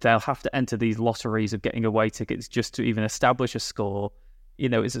 They'll have to enter these lotteries of getting away tickets just to even establish a score.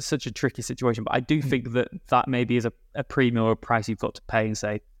 It's such a tricky situation. But I do think that maybe is a premium or a price you've got to pay and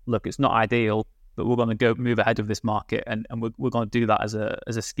say, look, it's not ideal, but we're going to move ahead of this market and we're going to do that as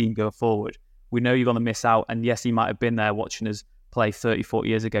a scheme going forward. We know you're going to miss out. And yes, you might have been there watching us play 30, 40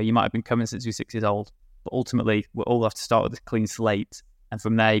 years ago. You might have been coming since you were 6 years old. But ultimately, we'll all have to start with a clean slate. And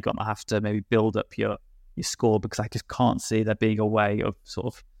from there, you're going to have to maybe build up your score, because I just can't see there being a way of sort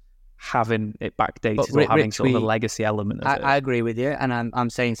of having it backdated or having sort of a legacy element of it. I agree with you. And I'm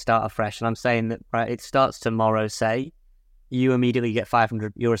saying start afresh. And I'm saying that it starts tomorrow, say. You immediately get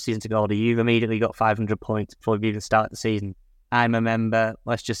 500. You're a season ticket holder. You've immediately got 500 points before you even start the season. I'm a member.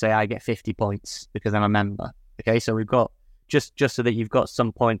 Let's just say I get 50 points because I'm a member. Okay, so we've got just so that you've got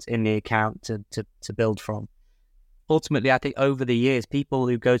some points in the account to build from. Ultimately, I think over the years, people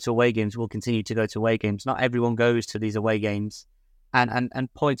who go to away games will continue to go to away games. Not everyone goes to these away games,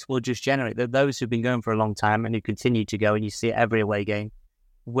 and points will just generate. Those who've been going for a long time and who continue to go, and you see it every away game,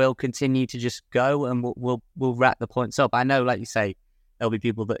 will continue to just go, and we'll rack the points up. I know, like you say, there'll be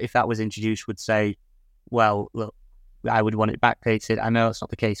people that, if that was introduced, would say, well, look, I would want it backdated. I know it's not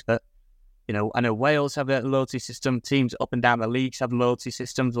the case, but I know Wales have a loyalty system. Teams up and down the leagues have loyalty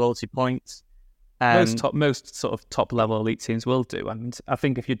systems, loyalty points. Most sort of top level elite teams will do, and I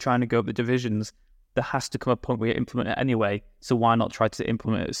think if you're trying to go up the divisions, there has to come a point where you implement it anyway. So why not try to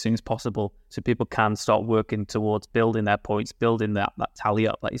implement it as soon as possible so people can start working towards building their points, building that tally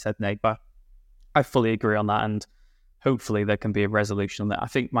up, like you said, Nate. But I fully agree on that, and hopefully there can be a resolution on that. I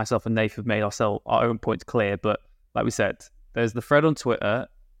think myself and Nate have made our own points clear, but like we said, there's the thread on Twitter.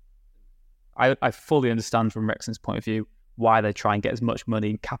 I fully understand from Wrexham's point of view why they try and get as much money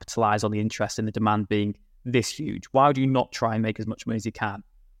and capitalise on the interest and the demand being this huge. Why would you not try and make as much money as you can?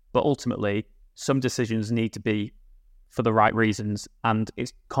 But ultimately, some decisions need to be for the right reasons, and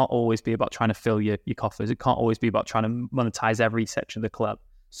it can't always be about trying to fill your coffers. It can't always be about trying to monetize every section of the club.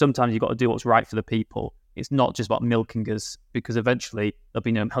 Sometimes you've got to do what's right for the people. It's not just about milking us, because eventually there'll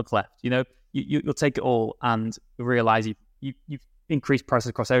be no milk left. You'll take it all and realise you've increased prices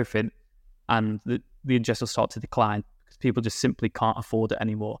across everything, and the interest will start to decline because people just simply can't afford it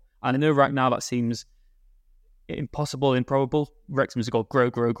anymore. And I know right now that seems impossible, improbable. Wrexham's got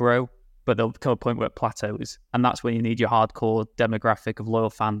to grow, but there'll come a point where it plateaus, and that's when you need your hardcore demographic of loyal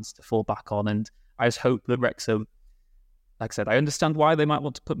fans to fall back on. And I just hope that Wrexham, like I said, I understand why they might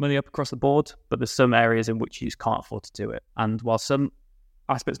want to put money up across the board, but there's some areas in which you just can't afford to do it. And while some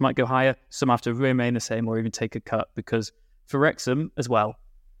aspects might go higher, some have to remain the same or even take a cut, because for Wrexham as well,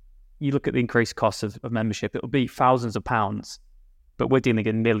 you look at the increased cost of membership, it'll be thousands of pounds, but we're dealing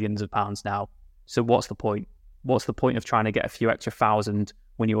in millions of pounds now. So what's the point? What's the point of trying to get a few extra thousand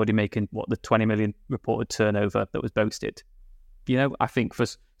when you're already making, the 20 million reported turnover that was boasted? I think for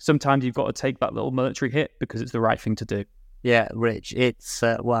sometimes you've got to take that little monetary hit because it's the right thing to do. Yeah, Rich, it's,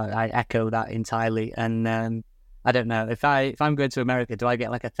 I echo that entirely. And I don't know, if I'm going to America, do I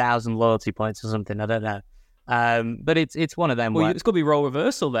get like 1,000 loyalty points or something? I don't know. But it's one of them. Well, it's got to be role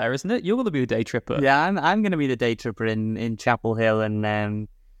reversal there, isn't it? You're going to be the day tripper. Yeah, I'm going to be the day tripper in Chapel Hill and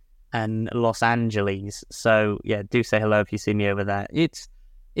Los Angeles. So yeah, do say hello if you see me over there.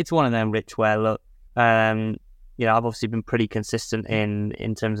 It's one of them, Rich, where look, I've obviously been pretty consistent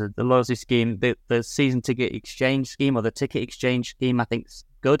in terms of the loyalty scheme. The season ticket exchange scheme, or the ticket exchange scheme, I think is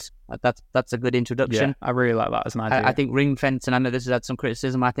good. That's a good introduction. Yeah, I really like that as an idea. I think ring fencing, I know this has had some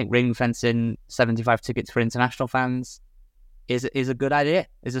criticism, I think ring fencing 75 tickets for international fans is a good idea,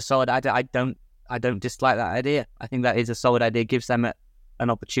 is a solid idea. I don't dislike that idea. I think that is a solid idea, gives them an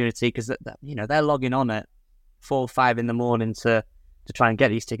opportunity, because they're logging on at 4 or 5 in the morning to try and get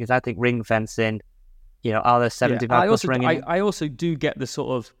these tickets. I think ring fencing, are there 75 plus ringing? I also do get the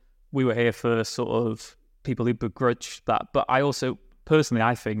sort of, we were here for sort of people who begrudge that, but I also personally,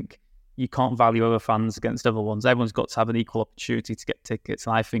 I think you can't value other fans against other ones. Everyone's got to have an equal opportunity to get tickets,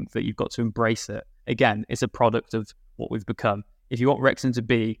 and I think that you've got to embrace it. Again, it's a product of what we've become. If you want Wrexham to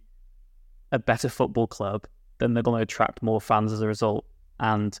be a better football club, then they're going to attract more fans as a result.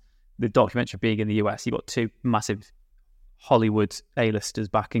 And the documentary being in the US, you've got two massive Hollywood A-listers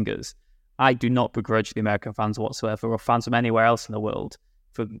backing us. I do not begrudge the American fans whatsoever, or fans from anywhere else in the world,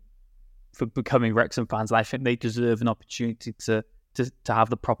 for becoming Wrexham fans. I think they deserve an opportunity to have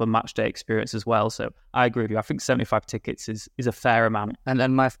the proper match day experience as well. So I agree with you. I think 75 tickets is a fair amount. And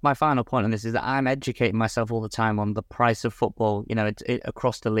then my final point on this is that I'm educating myself all the time on the price of football,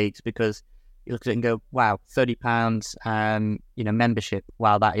 across the leagues, because you look at it and go, wow, £30, membership.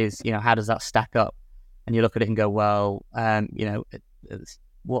 Wow, that is, how does that stack up? And you look at it and go, well,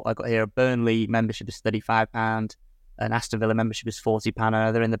 what I got here, a Burnley membership is £35, an Aston Villa membership is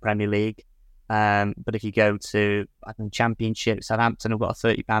 £40. They're in the Premier League. But if you go to Championship, Southampton have got a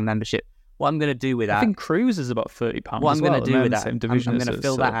 £30 membership. What I'm going to do with that, I think Cruise is about £30. What I'm going to do with that, I'm going to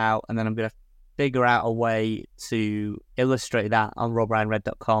fill that out, and then I'm going to figure out a way to illustrate that on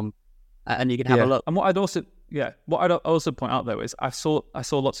RobRyanRed.com, and you can have a look. And what I'd also point out though is I saw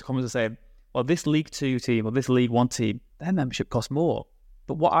lots of comments saying, well, this League 2 team or this League 1 team, their membership costs more.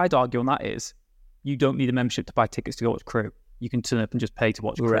 But what I'd argue on that is, you don't need a membership to buy tickets to go watch Crew. You can turn up and just pay to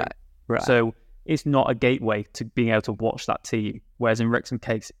watch Crew. Right. So it's not a gateway to being able to watch that team. Whereas in Wrexham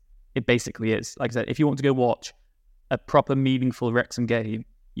case, it basically is. Like I said, if you want to go watch a proper, meaningful Wrexham game,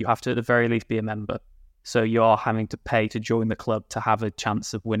 you have to at the very least be a member. So you are having to pay to join the club to have a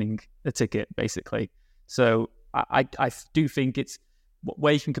chance of winning a ticket, basically. So I do think it's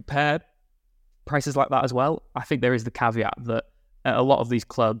where you can compare prices like that as well. I think there is the caveat that at a lot of these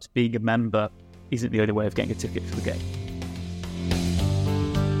clubs, being a member isn't the only way of getting a ticket for the game.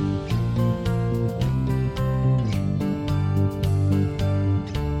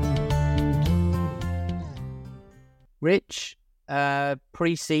 Rich,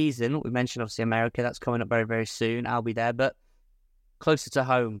 pre-season, we mentioned obviously America, that's coming up very, very soon. I'll be there, but closer to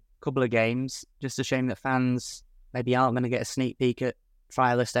home, couple of games. Just a shame that fans maybe aren't going to get a sneak peek at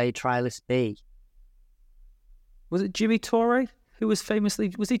Trialist A, Trialist B. Was it Jimmy Torre who was he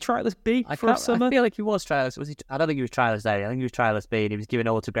Trialist B for a summer? I feel like he was Trialist. I don't think he was Trialist A. I think he was Trialist B, and he was giving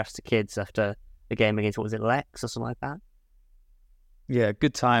autographs to kids after the game against, what was it, Lex or something like that? Yeah,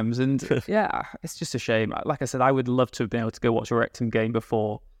 good times. And yeah, it's just a shame. Like I said, I would love to have been able to go watch a Wrexham game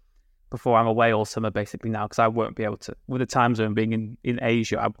before I'm away all summer, basically, now, because I won't be able to. With the time zone being in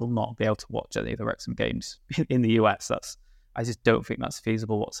Asia, I will not be able to watch any of the Wrexham games in the US. I just don't think that's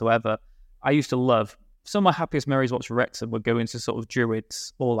feasible whatsoever. I used to love, some of my happiest memories watching Wrexham would go into sort of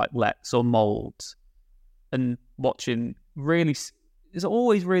Druids or like Lex or Molds and watching it's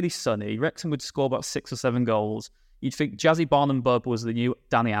always really sunny. Wrexham would score about 6 or 7 goals. You'd think Jazzy Barnum Bub was the new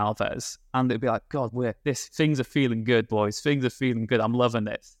Danny Alves, and it'd be like, God, things are feeling good, boys. Things are feeling good. I'm loving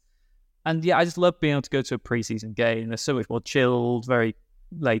this. And yeah, I just love being able to go to a preseason game. They're so much more chilled, very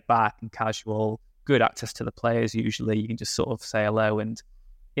laid back and casual, good access to the players usually. You can just sort of say hello. And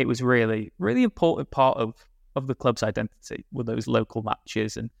it was really, really important part of the club's identity with those local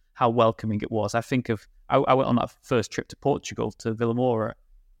matches and how welcoming it was. I went on that first trip to Portugal, to Vila Moura.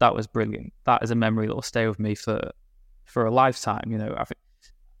 That was brilliant. That is a memory that will stay with me for a lifetime. I think,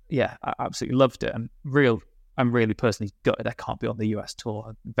 yeah, I absolutely loved it. I'm really personally gutted I can't be on the US tour.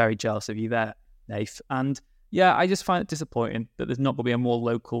 I'm very jealous of you there, Nath. And yeah, I just find it disappointing that there's not going to be a more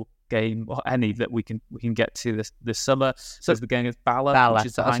local game or any that we can get to this summer. So the game is Bala, which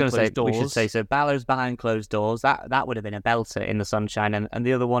is behind closed doors. We should say, so Bala's behind closed doors. That would have been a belter in the sunshine. And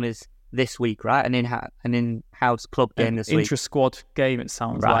the other one is this week, right? An in-house club game this week. Intra-squad game, it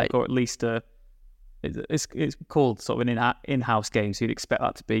sounds like, or at least it's called sort of an in-house game, so you'd expect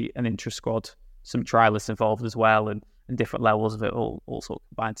that to be an intra-squad, some trialists involved as well, and different levels of it all sort of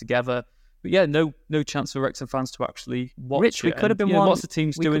combined together. But yeah, no chance for Wrexham fans to actually watch Rich, it. We could have been one. What's the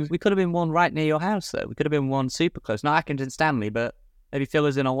teams doing? We could have been one right near your house, though. We could have been one super close. Not Accrington Stanley, but maybe fill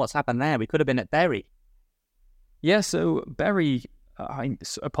us in on what's happened there. We could have been at Bury. Yeah, so Bury.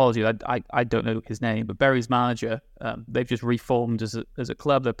 Apologies, I don't know his name, but Bury's manager, they've just reformed as a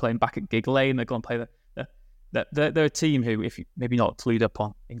club. They're playing back at Gig Lane. They're going to play they're a team who, if you maybe not clued up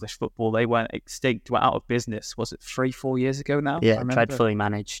on English football, they went extinct, went out of business. Was it 3-4 years ago now? Yeah, dreadfully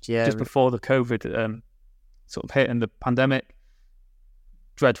managed. Yeah, just before the COVID sort of hit and the pandemic.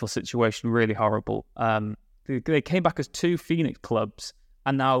 Dreadful situation, really horrible. They came back as 2 Phoenix clubs,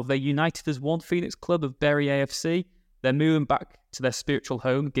 and now they're united as one Phoenix club of Bury AFC. They're moving back to their spiritual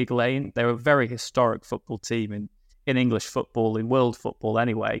home, Gig Lane. They're a very historic football team in English football, in world football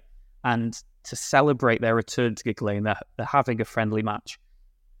anyway. And to celebrate their return to Gig Lane, they're having a friendly match.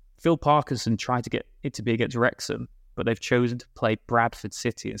 Phil Parkinson tried to get it to be against Wrexham, but they've chosen to play Bradford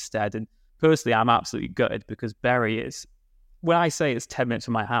City instead. And personally, I'm absolutely gutted because Bury is, when I say it's 10 minutes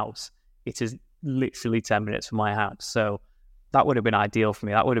from my house, it is literally 10 minutes from my house. So that would have been ideal for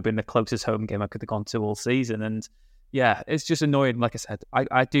me. That would have been the closest home game I could have gone to all season. And yeah, it's just annoying. Like I said,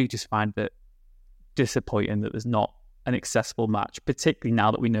 I do just find it disappointing that there's not an accessible match, particularly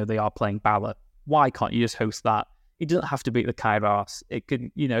now that we know they are playing Bala. Why can't you just host that? It doesn't have to be at the Kairos. It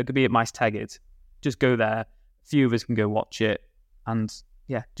could, it could be at Maes Tegid. Just go there. A few of us can go watch it, and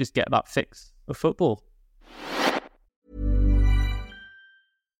yeah, just get that fix of football.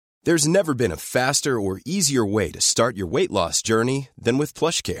 There's never been a faster or easier way to start your weight loss journey than with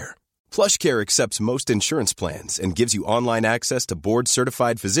PlushCare. PlushCare accepts most insurance plans and gives you online access to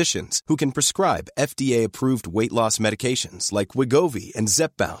board-certified physicians who can prescribe FDA-approved weight loss medications like Wegovy and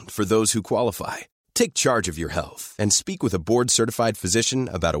Zepbound for those who qualify. Take charge of your health and speak with a board-certified physician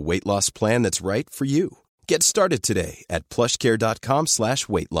about a weight loss plan that's right for you. Get started today at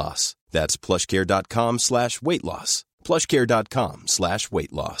plushcare.com/weight-loss. That's plushcare.com/weight-loss.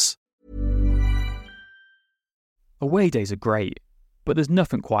 plushcare.com/weight-loss. Away days are great, but there's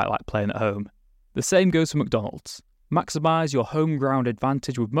nothing quite like playing at home. The same goes for McDonald's. Maximise your home ground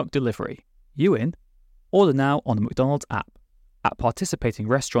advantage with McDelivery. You in? Order now on the McDonald's app. At participating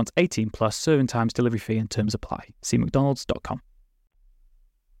restaurants, 18+, serving times, delivery fee and terms apply. See mcdonalds.com.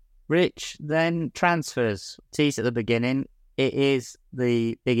 Rich, then transfers. Teased at the beginning. It is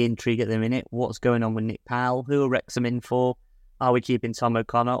the big intrigue at the minute. What's going on with Nick Powell? Who are Wrexham in for? Are we keeping Tom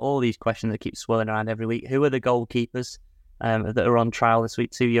O'Connor? All these questions that keep swirling around every week. Who are the goalkeepers that are on trial this week?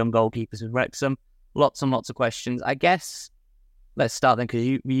 2 young goalkeepers with Wrexham. Lots and lots of questions. I guess let's start then, because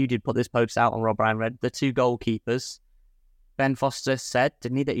you did put this post out on Rob Ryan Red. The 2 goalkeepers. Ben Foster said,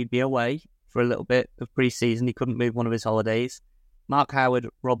 didn't he, that he'd be away for a little bit of pre-season. He couldn't move one of his holidays. Mark Howard,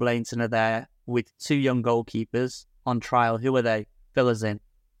 Rob Lainton are there with 2 young goalkeepers on trial. Who are they? Fill us in.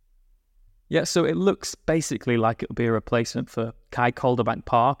 Yeah, so it looks basically like it'll be a replacement for Kai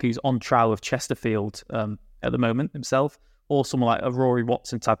Calderbank-Park, who's on trial with Chesterfield at the moment himself, or someone like a Rory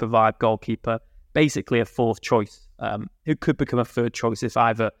Watson type of vibe goalkeeper, basically a 4th choice, who could become a 3rd choice if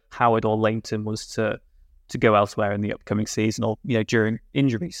either Howard or Lainton was to go elsewhere in the upcoming season, or during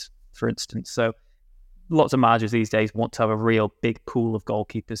injuries, for instance. So lots of managers these days want to have a real big pool of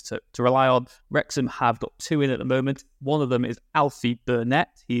goalkeepers to rely on. Wrexham have got 2 in at the moment. One of them is Alfie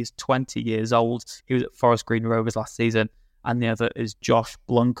Burnett. He is 20 years old. He was at Forest Green Rovers last season. And the other is Josh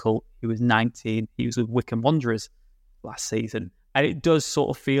Blunkel, who was 19. He was with Wycombe Wanderers last season. And it does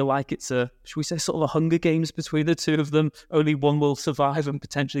sort of feel like it's should we say, sort of a Hunger Games between the 2 of them. Only one will survive and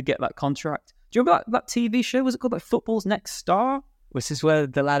potentially get that contract. Do you remember that TV show? Was it called like Football's Next Star? Was this where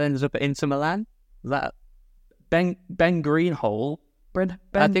the lad ended up at Inter Milan? Was that Ben Greenhall? Ben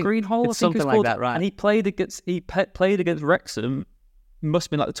Greenhall, I think it was something called, like that, right? And he played against Wrexham. Must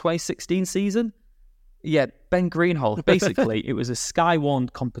have been like the 2016 season. Yeah, Ben Greenhall. Basically, it was a Sky One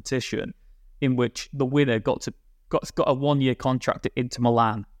competition in which the winner got a 1-year contract at Inter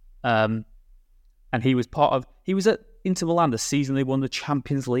Milan, and he was at Inter Milan the season they won the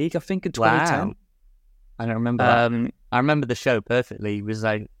Champions League, I think, in 2010. Wow. I don't remember that. I remember the show perfectly. It was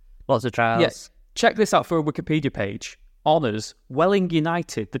like lots of trials. Yes. Check this out for a Wikipedia page. Honours: Welling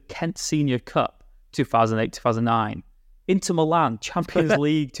United, the Kent Senior Cup, 2008-2009. Inter Milan, Champions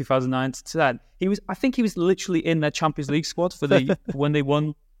League, 2009-10. I think he was literally in their Champions League squad for when they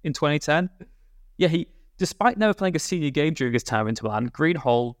won in 2010. Yeah, despite never playing a senior game during his time in Inter Milan,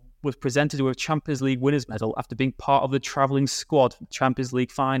 Greenhall was presented with a Champions League winners' medal after being part of the travelling squad for the Champions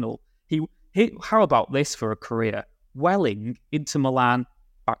League final. How about this for a career? Welling, Inter Milan,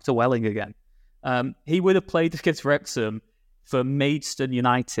 back to Welling again. He would have played against Wrexham for Maidstone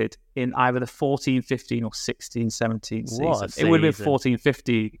United in either the 14-15 or 16-17 season. It would have been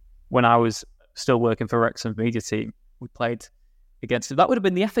 14-15 when I was still working for Wrexham's media team. We played against him. That would have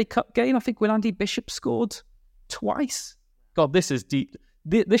been the FA Cup game, I think, when Andy Bishop scored twice. God, this is deep.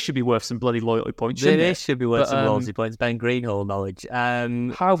 This should be worth some bloody loyalty points, shouldn't it? This should be worth some loyalty points. Ben Greenhall knowledge. How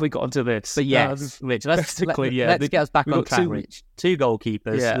have we got onto this? But yes, Rich, let's get us back on track, Rich. 2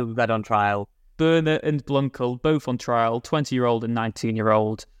 goalkeepers who we've had on trial. Burnett and Blunkel, both on trial, 20-year-old and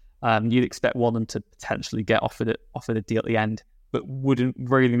 19-year-old. You'd expect one of them to potentially get offered a deal at the end, but wouldn't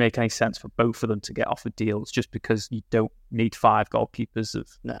really make any sense for both of them to get offered deals just because you don't need 5 goalkeepers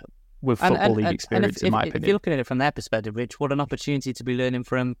with Football League experience, in my opinion. If you're looking at it from their perspective, Rich, what an opportunity to be learning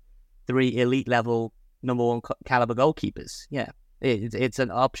from 3 elite-level, number 1 caliber goalkeepers. Yeah, it's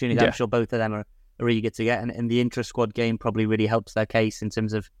an opportunity I'm sure both of them are eager to get, and the intra-squad game probably really helps their case in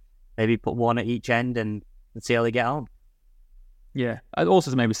terms of maybe put 1 at each end and see how they get on. Yeah, I'd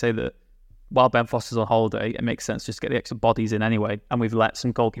also maybe say that while Ben Foster's on holiday, it makes sense just to get the extra bodies in anyway, and we've let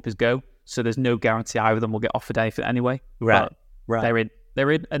some goalkeepers go, so there's no guarantee either of them will get offered anything anyway. Right. They're in.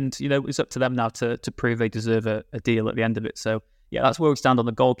 they're in, and it's up to them now to prove they deserve a deal at the end of it. So yeah, that's where we stand on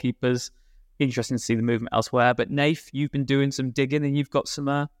the goalkeepers. Interesting to see the movement elsewhere. But Nath, you've been doing some digging and you've got some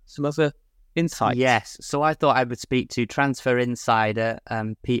other insights. Yes, so I thought I would speak to transfer insider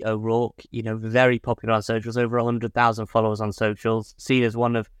Pete O'Rourke. Very popular on socials, over 100,000 followers on socials, seen as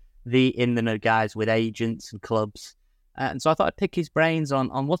one of the in-the-know guys with agents and clubs. And so I thought I'd pick his brains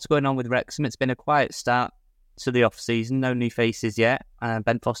on what's going on with Wrexham. It's been a quiet start to the off-season, no new faces yet.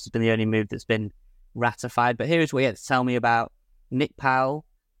 Ben Foster's been the only move that's been ratified. But here's what he had to tell me about Nick Powell,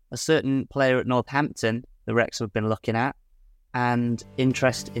 a certain player at Northampton the Wrexham have been looking at, and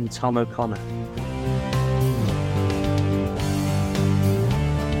interest in Tom O'Connor.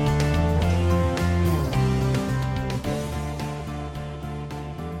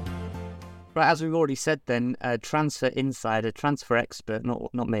 Right, as we've already said then, transfer insider, transfer expert,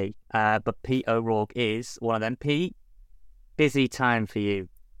 not me, but Pete O'Rourke is one of them. Pete, busy time for you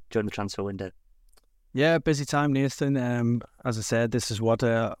during the transfer window. Yeah, busy time, Nathan. As I said, this is what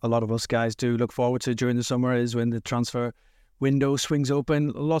a lot of us guys do look forward to during the summer, is when the transfer window swings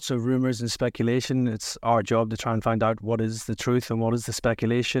open. Lots of rumours and speculation. It's our job to try and find out what is the truth and what is the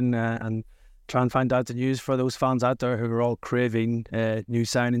speculation, and try and find out the news for those fans out there who are all craving new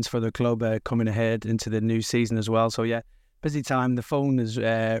signings for their club coming ahead into the new season as well. So yeah, busy time. The phone is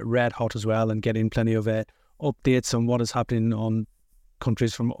red hot as well, and getting plenty of updates on what is happening on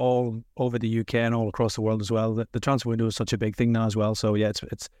countries from all over the UK and all across the world as well. The transfer window is such a big thing now as well. So yeah,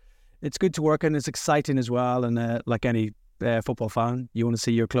 it's good to work, and it's exciting as well. And like any football fan, you want to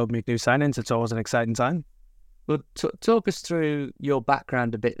see your club make new signings. It's always an exciting time. Well, talk us through your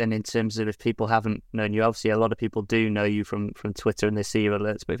background a bit then, in terms of, if people haven't known you. Obviously, a lot of people do know you from Twitter and they see your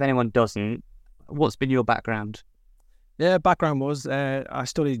alerts, but if anyone doesn't, what's been your background? Yeah, background was I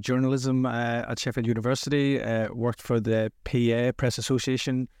studied journalism at Sheffield University, worked for the PA, Press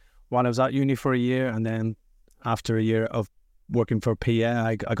Association, while I was at uni for a year, and then after a year of working for PA,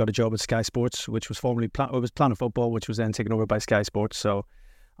 I got a job at Sky Sports, which was formerly Planet Football, which was then taken over by Sky Sports. So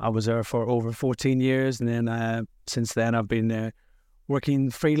I was there for over 14 years, and then since then I've been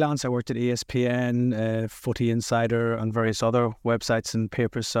working freelance. I worked at ESPN, Footy Insider, and various other websites and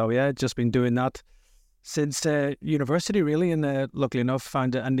papers. So yeah, just been doing that since university really, and luckily enough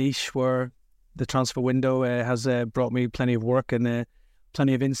found a niche where the transfer window has brought me plenty of work and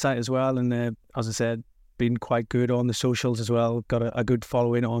plenty of insight as well. And as I said, been quite good on the socials as well. Got a good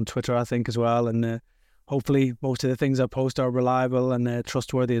following on Twitter, I think, as well. And hopefully most of the things I post are reliable and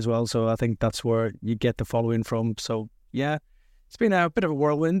trustworthy as well. So I think that's where you get the following from. So yeah, it's been a bit of a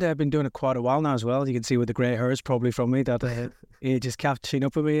whirlwind. I've been doing it quite a while now as well. You can see with the grey hairs probably from me that age is catching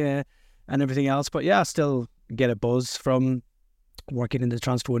up with me and everything else. But yeah, I still get a buzz from working in the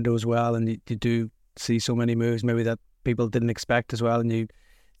transfer window as well. And you do see so many moves maybe that people didn't expect as well. And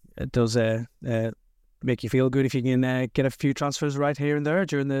it does make you feel good if you can get a few transfers right here and there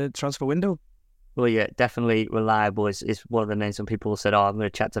during the transfer window. Well, yeah, definitely reliable is one of the names. When people said, "Oh, I'm going to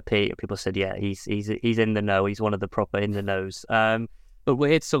chat to Pete," people said, "Yeah, he's in the know. He's one of the proper in the knows." But we're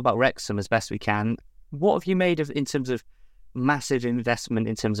here to talk about Wrexham as best we can. What have you made of in terms of massive investment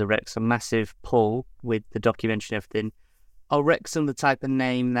in terms of Wrexham, massive pull with the documentary and everything? Are Wrexham the type of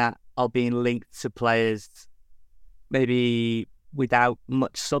name that are being linked to players maybe without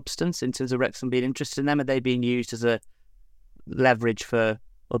much substance in terms of Wrexham being interested in them? Are they being used as a leverage for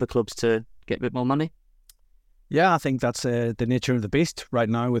other clubs to get a bit more money? Yeah, I think that's the nature of the beast right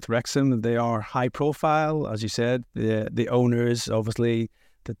now with Wrexham. They are high profile, as you said. The owners, obviously,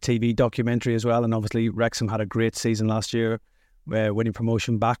 the TV documentary as well, and obviously Wrexham had a great season last year, winning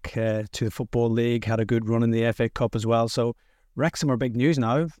promotion back to the Football League, had a good run in the FA Cup as well. So Wrexham are big news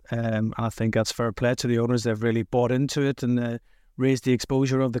now, and I think that's fair play to the owners. They've really bought into it and raised the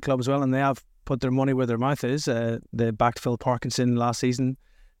exposure of the club as well, and they have put their money where their mouth is. They backed Phil Parkinson last season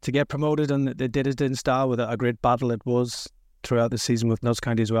to get promoted, and they did it in style with a great battle it was throughout the season with Notts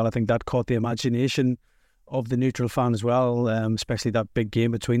County as well. I think that caught the imagination of the neutral fan as well, especially that big game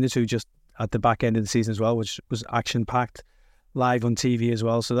between the two just at the back end of the season as well, which was action-packed live on TV as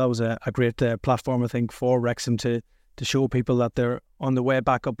well. So that was a great platform, I think, for Wrexham to show people that they're on the way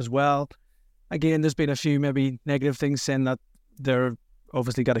back up as well. Again, there's been a few maybe negative things saying that they're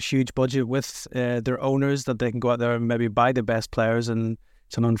obviously got a huge budget with their owners, that they can go out there and maybe buy the best players, and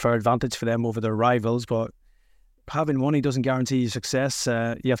it's an unfair advantage for them over their rivals. But having money doesn't guarantee you success.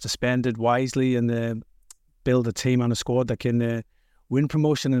 You have to spend it wisely and build a team and a squad that can win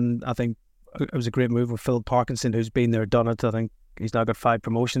promotion. And I think it was a great move with Phil Parkinson, who's been there, done it. I think he's now got 5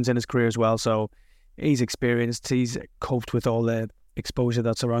 promotions in his career as well. So he's experienced. He's coped with all the exposure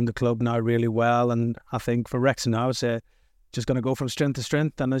that's around the club now really well. And I think for Wrexham now, it's just going to go from strength to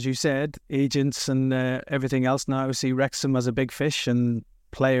strength. And as you said, agents and everything else now see Wrexham as a big fish, and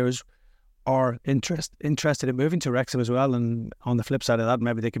players are interested in moving to Wrexham as well. And on the flip side of that,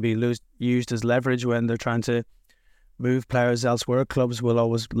 maybe they could be used as leverage when they're trying to move players elsewhere. Clubs will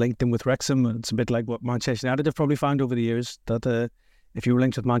always link them with Wrexham. It's a bit like what Manchester United have probably found over the years, that if you were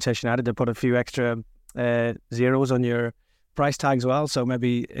linked with Manchester United, they put a few extra zeros on your price tag as well. So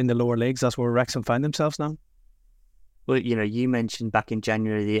maybe in the lower leagues, that's where Wrexham find themselves now. Well, you mentioned back in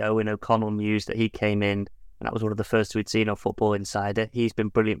January the Owen O'Connell news that he came in, and that was one of the first we'd seen on Football Insider. He's been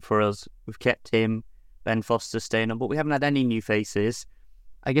brilliant for us. We've kept him, Ben Foster staying on, but we haven't had any new faces.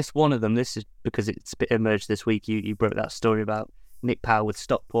 I guess one of them, this is because it's emerged this week, you broke that story about Nick Powell with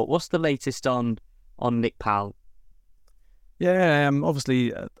Stockport. What's the latest on Nick Powell? Yeah,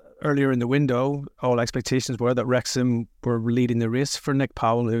 obviously earlier in the window, all expectations were that Wrexham were leading the race for Nick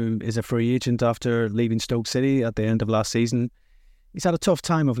Powell, who is a free agent after leaving Stoke City at the end of last season. He's had a tough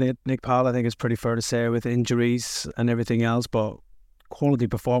time of late, Nick Powell, I think it's pretty fair to say, with injuries and everything else, but quality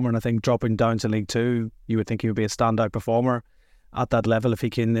performer, and I think dropping down to League Two, you would think he would be a standout performer at that level if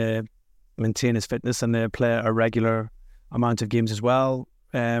he can maintain his fitness and play a regular amount of games as well.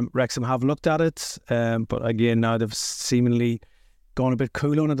 Wrexham have looked at it, but again now they've seemingly gone a bit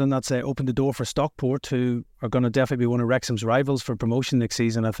cool on it, and that's opened the door for Stockport, who are going to definitely be one of Wrexham's rivals for promotion next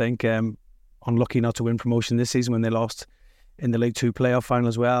season. I think unlucky not to win promotion this season when they lost in the League Two playoff final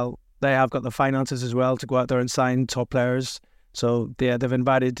as well. They have got the finances as well to go out there and sign top players, so they've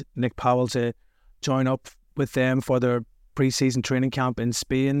invited Nick Powell to join up with them for their pre-season training camp in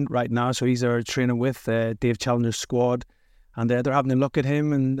Spain right now. So he's there training with Dave Challenger's squad, and they're having a look at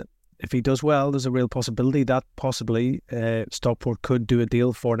him, and if he does well, there's a real possibility that possibly Stockport could do a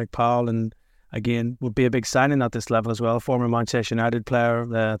deal for Nick Powell, and again would be a big signing at this level as well. Former Manchester United player,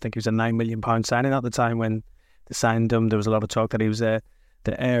 I think he was a £9 million signing at the time when they signed him. There was a lot of talk that he was the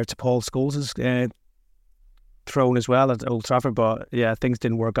heir to Paul Scholes' throne as well at Old Trafford, but yeah, things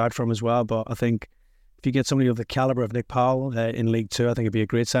didn't work out for him as well. But I think if you get somebody of the calibre of Nick Powell in League Two, I think it'd be a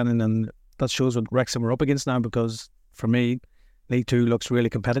great signing, and that shows what Wrexham are up against now, because for me, League Two looks really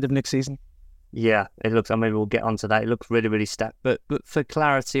competitive next season. Yeah, it looks, and maybe we'll get onto that. It looks really, really stacked. But for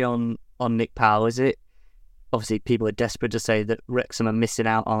clarity on Nick Powell, is it, obviously people are desperate to say that Wrexham are missing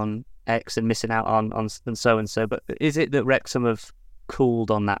out on X and missing out on and so, but is it that Wrexham have cooled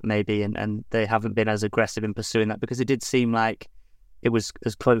on that maybe, and they haven't been as aggressive in pursuing that? Because it did seem like it was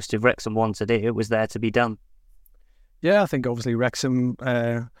as close to, if Wrexham wanted it, it was there to be done. Yeah, I think obviously Wrexham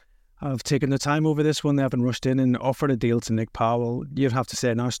have taken the time over this one. They haven't rushed in and offered a deal to Nick Powell. You'd have to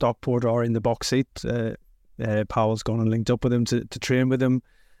say now Stockport are in the box seat. Powell's gone and linked up with him to train with him,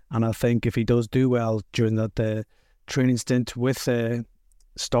 and I think if he does do well during that training stint with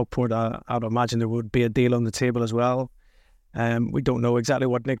Stockport, I'd imagine there would be a deal on the table as well. We don't know exactly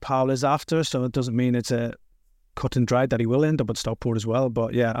what Nick Powell is after, so it doesn't mean it's a cut and dried that he will end up at Stockport as well.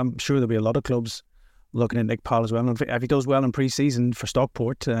 But yeah, I'm sure there'll be a lot of clubs looking at Nick Powell as well. And if he does well in pre-season for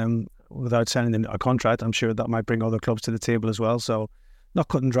Stockport, without signing a contract, I'm sure that might bring other clubs to the table as well. So not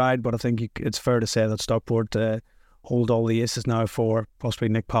cut and dried, but I think it's fair to say that Stockport hold all the aces now for possibly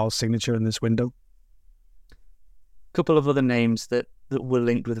Nick Powell's signature in this window. A couple of other names that were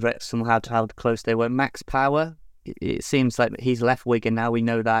linked with Wrexham, how close they were. Max Power, it seems like he's left Wigan now, we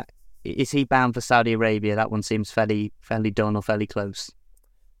know that. Is he bound for Saudi Arabia? That one seems fairly done or fairly close.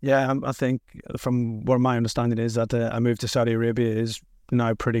 Yeah, I think from what my understanding is that a move to Saudi Arabia is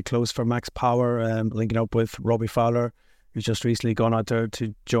now pretty close for Max Power, linking up with Robbie Fowler, who's just recently gone out there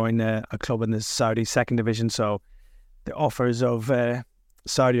to join a club in the Saudi second division. So the offers of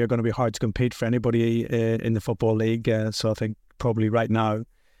Saudi are going to be hard to compete for anybody in the Football League. So I think probably right now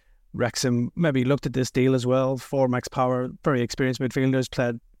Wrexham maybe looked at this deal as well for Max Power. Very experienced midfielder, has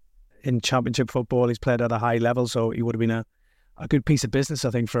played in Championship football, he's played at a high level, so he would have been a good piece of business,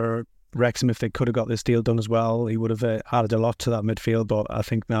 I think, for Wrexham if they could have got this deal done as well. He would have added a lot to that midfield, but I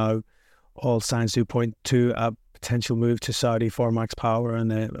think now all signs do point to a potential move to Saudi for Max Power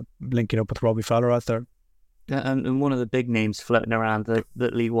and linking up with Robbie Fowler out there. And one of the big names floating around the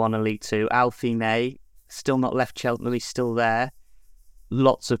League One and League Two, Alfie May, still not left Cheltenham, he's still there.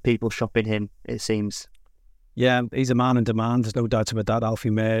 Lots of people shopping him, it seems. Yeah, he's a man in demand, there's no doubt about that. Alfie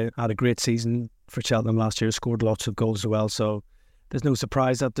May had a great season for Cheltenham last year, scored lots of goals as well, so there's no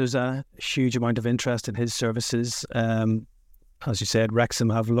surprise that there's a huge amount of interest in his services. As you said, Wrexham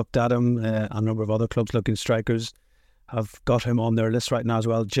have looked at him, a number of other clubs looking strikers have got him on their list right now as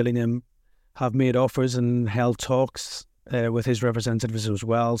well. Gillingham have made offers and held talks with his representatives as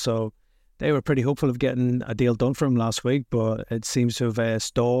well, so they were pretty hopeful of getting a deal done for him last week, but it seems to have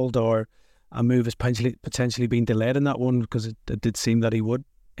stalled or a move has potentially been delayed in that one, because it did seem that he would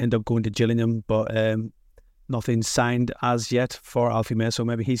end up going to Gillingham, but nothing signed as yet for Alfie May, so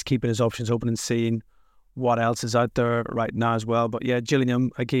maybe he's keeping his options open and seeing what else is out there right now as well. But yeah,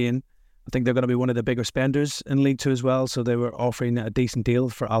 Gillingham, again, I think they're going to be one of the bigger spenders in League Two as well, so they were offering a decent deal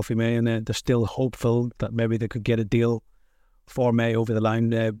for Alfie May, and they're still hopeful that maybe they could get a deal for May over the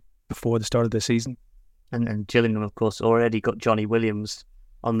line before the start of the season. And Gillingham, of course, already got Johnny Williams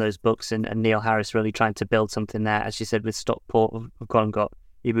on those books, and Neil Harris really trying to build something there. As you said, with Stockport, we've gone and got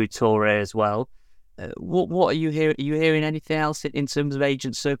Ibu Toure as well. What are you hearing? Are you hearing anything else in terms of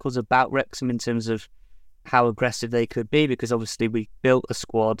agent circles about Wrexham, in terms of how aggressive they could be? Because obviously we built a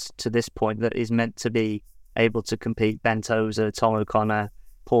squad to this point that is meant to be able to compete. Ben Tozer, Tom O'Connor,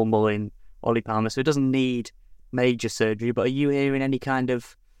 Paul Mullin, Ollie Palmer. So it doesn't need major surgery. But are you hearing any kind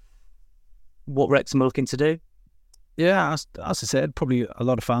of what Wrexham are looking to do? Yeah, as I said, probably a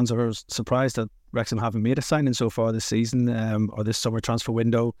lot of fans are surprised that Wrexham haven't made a signing so far this season, or this summer transfer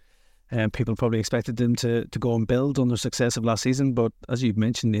window. People probably expected them to go and build on their success of last season. But as you've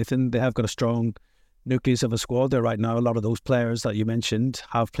mentioned, Nathan, they have got a strong nucleus of a squad there right now. A lot of those players that you mentioned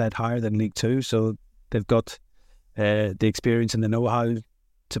have played higher than League Two, so they've got the experience and the know-how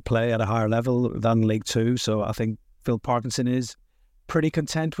to play at a higher level than League Two. So I think Phil Parkinson is pretty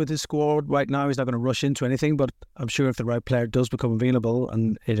content with his squad right now. He's not going to rush into anything, but I'm sure if the right player does become available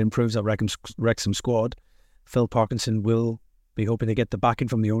and it improves that Wrexham squad, Phil Parkinson will be hoping to get the backing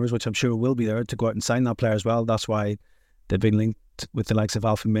from the owners, which I'm sure will be there, to go out and sign that player as well. That's why they've been linked with the likes of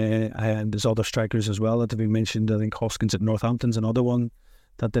Alfie May, and there's other strikers as well that have been mentioned. I think Hoskins at Northampton's another one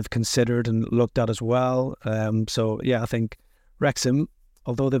that they've considered and looked at as well. So yeah, I think Wrexham,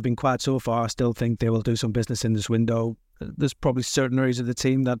 although they've been quiet so far, I still think they will do some business in this window. There's probably certain areas of the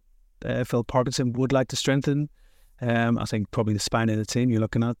team that Phil Parkinson would like to strengthen. I think probably the spine of the team, you're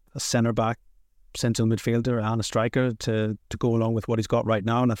looking at a centre-back, central midfielder and a striker to go along with what he's got right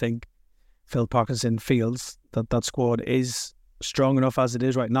now. And I think Phil Parkinson feels that that squad is strong enough as it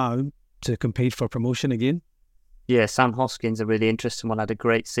is right now to compete for promotion again. Yeah, Sam Hoskins, a really interesting one, had a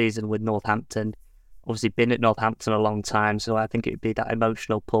great season with Northampton. Obviously been at Northampton a long time, so I think it would be that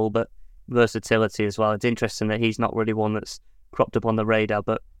emotional pull, but versatility as well. It's interesting that he's not really one that's cropped up on the radar,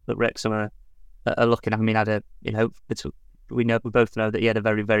 but Wrexham are looking at him. I mean, we both know that he had a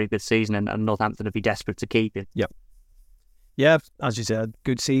very, very good season, and Northampton would be desperate to keep him. Yep. Yeah, as you said,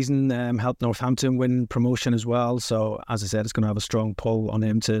 good season, helped Northampton win promotion as well. So, as I said, it's going to have a strong pull on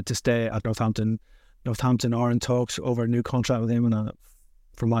him to stay at Northampton. Northampton are in talks over a new contract with him, and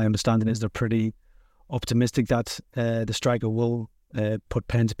from my understanding is they're pretty optimistic that the striker will put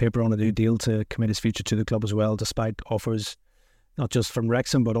pen to paper on a new deal to commit his future to the club as well, despite offers not just from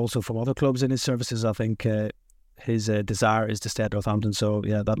Wrexham but also from other clubs in his services. I think his desire is to stay at Northampton. So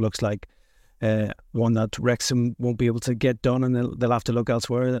yeah, that looks like one that Wrexham won't be able to get done, and they'll have to look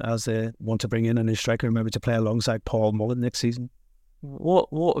elsewhere as they want to bring in a new striker, maybe to play alongside Paul Mullin next season.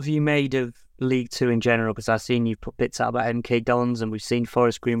 What have you made of League Two in general? Because I've seen you put bits out about MK Dons, and we've seen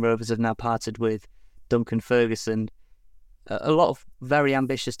Forest Green Rovers have now parted with Duncan Ferguson. A lot of very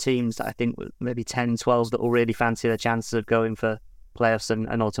ambitious teams that I think maybe 10, 12 that will really fancy their chances of going for playoffs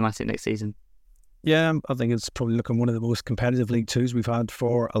and automatic next season. Yeah, I think it's probably looking one of the most competitive League Twos we've had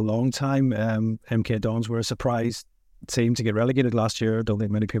for a long time. MK Dons were a surprise team to get relegated last year. I don't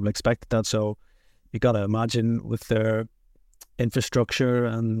think many people expected that. So you got to imagine with their infrastructure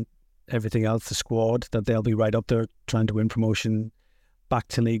and everything else, the squad, that they'll be right up there trying to win promotion back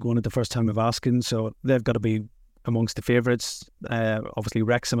to League One at the first time of asking. So they've got to be amongst the favourites. Obviously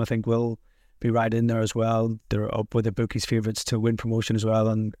Wrexham, I think, will be right in there as well. They're up with the bookies' favourites to win promotion as well,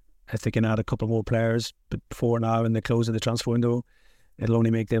 and if they can add a couple more players before now in the close of the transfer window, it'll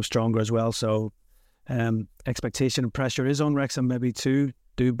only make them stronger as well. So expectation and pressure is on Wrexham maybe to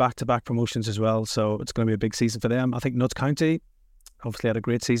do back-to-back promotions as well. So it's going to be a big season for them. I think Notts County obviously had a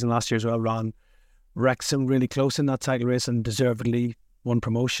great season last year as well. Ran Wrexham really close in that title race and deservedly won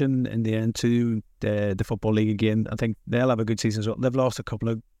promotion in the end to the Football League again. I think they'll have a good season as well. They've lost a couple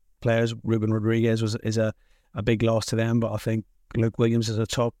of players. Ruben Rodriguez is a big loss to them, but I think Luke Williams is a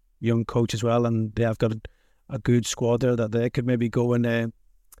top young coach as well, and they have got a good squad there that they could maybe go and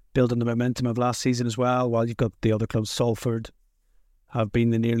build on the momentum of last season as well. While you've got the other clubs, Salford have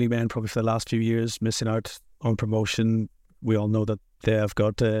been the nearly men probably for the last few years, missing out on promotion. We all know that they have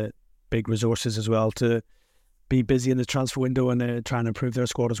got big resources as well to be busy in the transfer window and try and improve their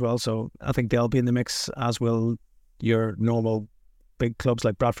squad as well. So I think they'll be in the mix, as will your normal big clubs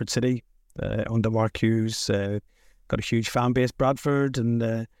like Bradford City under Mark Hughes. Got a huge fan base, Bradford,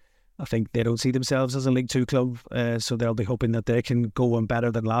 and I think they don't see themselves as a League Two club, so they'll be hoping that they can go on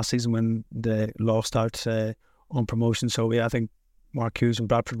better than last season when they lost out on promotion. So yeah, I think Mark Hughes and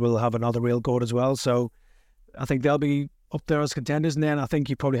Bradford will have another real go as well. So I think they'll be up there as contenders. And then I think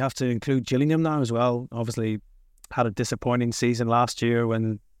you probably have to include Gillingham now as well. Obviously had a disappointing season last year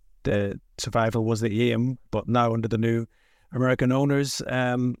when the survival was the aim, but now under the new American owners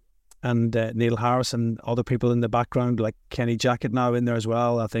and Neil Harris and other people in the background like Kenny Jackett now in there as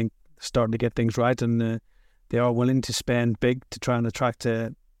well, I think starting to get things right, and they are willing to spend big to try and attract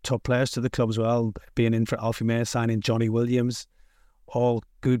top players to the club as well, being in for Alfie May, signing Johnny Williams, all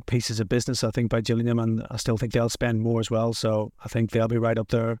good pieces of business I think by Gillingham, and I still think they'll spend more as well, so I think they'll be right up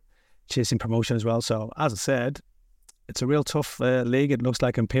there chasing promotion as well. So as I said, it's a real tough league, it looks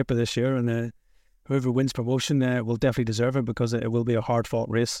like on paper this year, and whoever wins promotion will definitely deserve it because it will be a hard-fought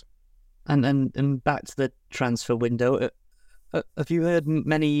race. And back to the transfer window, have you heard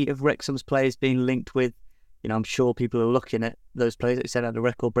many of Wrexham's players being linked with, I'm sure people are looking at those players that said had a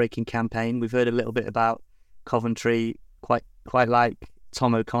record-breaking campaign. We've heard a little bit about Coventry, quite like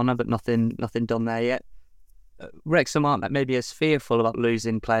Tom O'Connor, but nothing done there yet. Wrexham aren't maybe as fearful about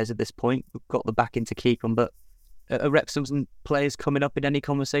losing players at this point. We've got the backing to keep them, but are Wrexham's players coming up in any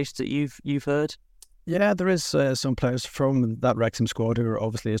conversations that you've heard? Yeah, there is some players from that Wrexham squad who are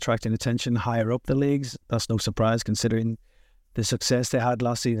obviously attracting attention higher up the leagues. That's no surprise considering the success they had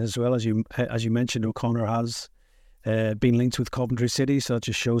last season as well. As you mentioned, O'Connor has been linked with Coventry City, so it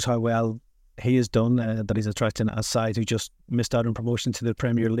just shows how well he has done, that he's attracting a side who just missed out on promotion to the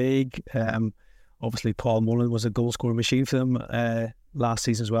Premier League. Obviously, Paul Mullen was a goal-scoring machine for them last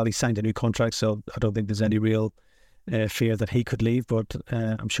season as well. He signed a new contract, so I don't think there's any real fear that he could leave, but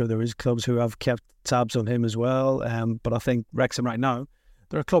I'm sure there is clubs who have kept tabs on him as well. But I think Wrexham right now,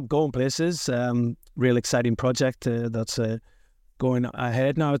 they're a club going places. Real exciting project that's going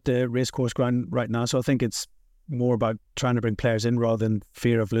ahead now at the Racecourse Ground right now. So I think it's more about trying to bring players in rather than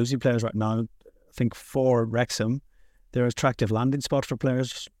fear of losing players right now. I think for Wrexham, they're an attractive landing spot for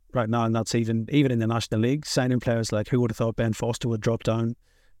players right now, and that's even in the National League. Signing players like, who would have thought Ben Foster would drop down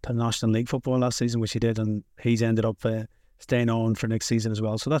to National League football last season, which he did, and he's ended up staying on for next season as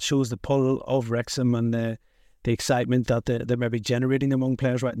well. So that shows the pull of Wrexham and the excitement that they're maybe generating among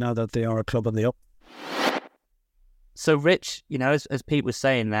players right now, that they are a club on the up. So Rich, as Pete was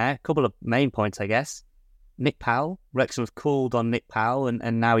saying there, a couple of main points, I guess. Nick Powell, Wrexham have called on Nick Powell,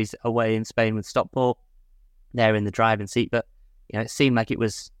 and now he's away in Spain with Stockport. They're in the driving seat, but it seemed like it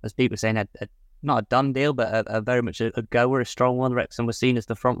was, as Pete was saying, not a done deal, but a very much a goer, a strong one. Wrexham were seen as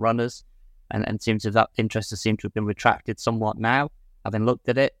the front runners, and seems that interest has seemed to have been retracted somewhat now, having looked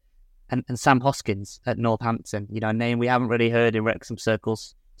at it. And Sam Hoskins at Northampton, a name we haven't really heard in Wrexham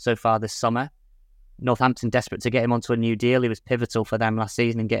circles so far this summer. Northampton desperate to get him onto a new deal. He was pivotal for them last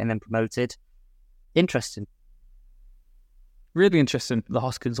season in getting them promoted. Interesting. Really interesting, the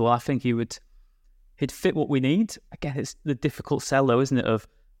Hoskins one. I think he'd fit what we need. Again, it's the difficult sell though, isn't it, of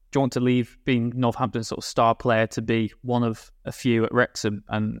do you want to leave being Northampton's sort of star player to be one of a few at Wrexham?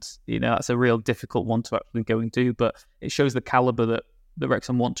 And, that's a real difficult one to actually go and do, but it shows the calibre that the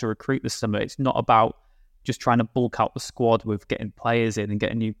Wrexham want to recruit this summer. It's not about just trying to bulk out the squad with getting players in and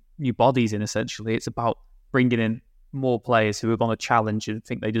getting new bodies in, essentially. It's about bringing in more players who are going to challenge and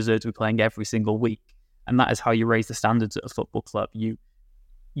think they deserve to be playing every single week. And that is how you raise the standards at a football club. You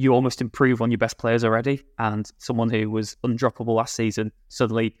almost improve on your best players already, and someone who was undroppable last season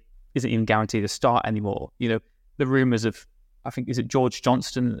suddenly isn't even guaranteed a start anymore. The rumours of, I think, is it George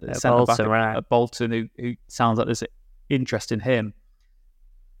Johnston, centre-back at Bolton, who sounds like there's interest in him.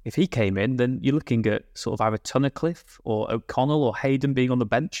 If he came in, then you're looking at sort of either Tunnicliffe or O'Connell or Hayden being on the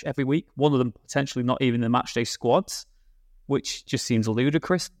bench every week. One of them potentially not even in the matchday squads, which just seems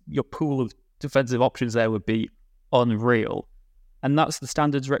ludicrous. Your pool of defensive options there would be unreal. And that's the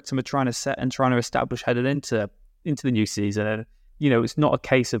standards Wrexham are trying to set and trying to establish headed into the new season. And, it's not a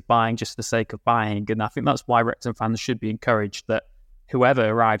case of buying just for the sake of buying. And I think that's why Wrexham fans should be encouraged that whoever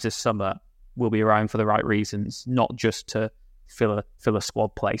arrives this summer will be around for the right reasons, not just to fill a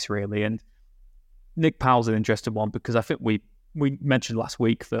squad place, really. And Nick Powell's an interesting one because I think we mentioned last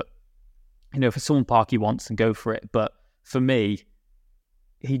week that, for someone Parky wants, and go for it. But for me,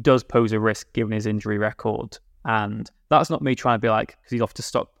 he does pose a risk given his injury record. And that's not me trying to be like, because he's off to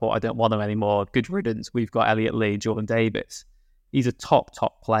Stockport, I don't want him anymore. Good riddance. We've got Elliot Lee, Jordan Davis. He's a top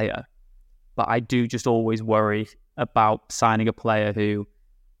player. But I do just always worry about signing a player who,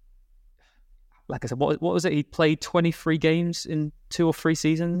 like I said, what was it? He played 23 games in 2 or 3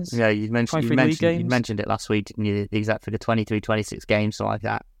 seasons? Yeah, you mentioned it last week, didn't you? The exact figure, 23, 26 games, something like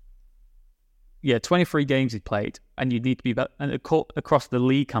that. 23 games he's played, and you'd need to be and across the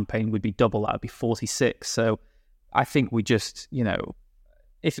league campaign would be double. That would be 46. So I think we just,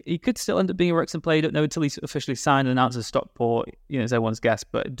 if he could still end up being a Wrexham player, I don't know until he's officially signed and announced as Stockport, it's everyone's guess,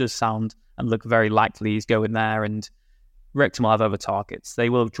 but it does sound and look very likely he's going there, and Wrexham will have other targets. They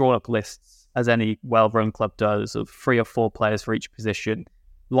will draw up lists, as any well-run club does, of 3 or 4 players for each position.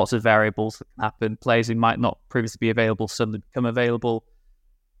 Lots of variables that can happen. Players who might not previously be available suddenly become available.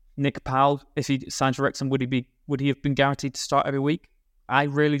 Nick Powell, if he signs for Wrexham, would he have been guaranteed to start every week? I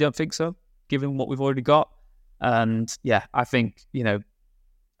really don't think so, given what we've already got. And yeah, I think,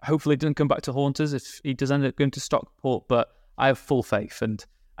 hopefully it doesn't come back to haunt us if he does end up going to Stockport, but I have full faith, and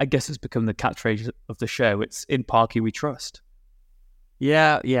I guess it's become the catchphrase of the show. It's in Parky we trust.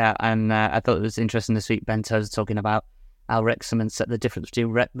 Yeah, and I thought it was interesting this week. Ben Tozer talking about how Wrexham and set the difference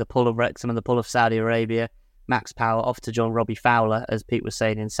between the pull of Wrexham and the pull of Saudi Arabia. Max Powell off to join Robbie Fowler, as Pete was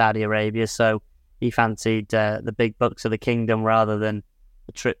saying, in Saudi Arabia. So he fancied the big bucks of the kingdom rather than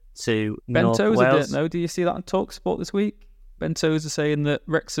a trip to Ben North Tozer Wales. didn't know. Do you see that on TalkSport this week? Ben Tozer saying that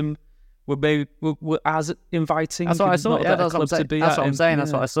Wrexham were as inviting. That's what I saw. Yeah, that's what I'm saying.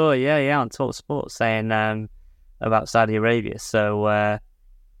 That's what I saw. Yeah, on TalkSport saying about Saudi Arabia. So well,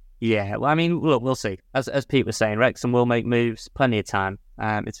 I mean, look, we'll see. As Pete was saying, Wrexham will make moves. Plenty of time.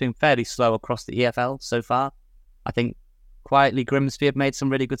 It's been fairly slow across the EFL so far. I think quietly Grimsby have made some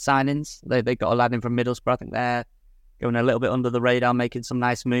really good signings. They got a lad in from Middlesbrough. I think they're going a little bit under the radar, making some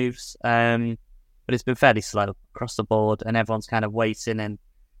nice moves. But it's been fairly slow across the board, and everyone's kind of waiting and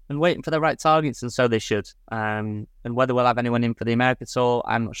waiting for the right targets, and so they should. And whether we'll have anyone in for the America tour,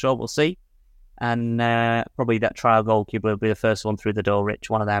 I'm not sure. We'll see. And probably that trial goalkeeper will be the first one through the door. Rich,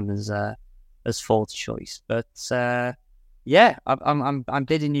 one of them as fourth choice. But I'm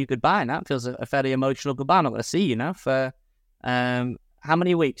bidding you goodbye now. It feels a fairly emotional goodbye. I'm not going to see you now for how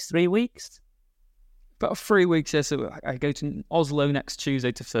many weeks? 3 weeks? About 3 weeks, yeah. So I go to Oslo next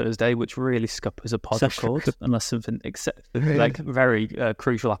Tuesday to Thursday, which really scuppers a pod record, unless something very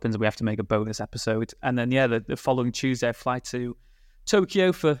crucial happens and we have to make a bonus episode. And then, the following Tuesday I fly to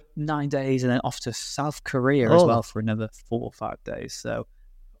Tokyo for 9 days and then off to South Korea as well for another 4 or 5 days. So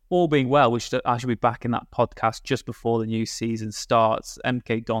all being well, I should be back in that podcast just before the new season starts.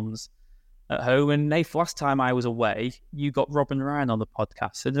 MK Dons at home. And Nath, last time I was away, you got Rob and Ryan on the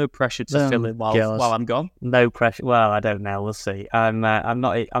podcast, so no pressure to fill in while I'm gone. No pressure. Well, I don't know. We'll see. I'm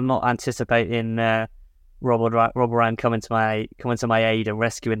not anticipating Rob and Ryan coming to my aid and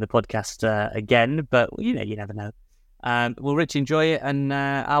rescuing the podcast again. But you never know. Will Rich enjoy it, and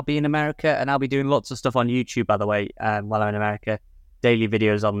I'll be in America, and I'll be doing lots of stuff on YouTube, by the way, while I'm in America. Daily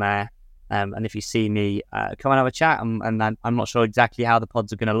videos on there, and if you see me, come and have a chat. And I'm not sure exactly how the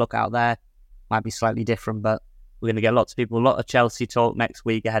pods are going to look out there. Might be slightly different, but we're going to get lots of people, a lot of Chelsea talk next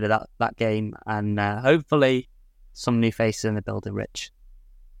week ahead of that game, and hopefully some new faces in the building, Rich.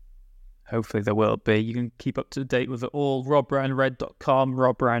 Hopefully there will be. You can keep up to date with it all. RobBrownRed.com,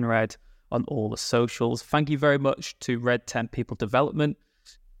 RobBrownRed on all the socials. Thank you very much to Red Tent People Development.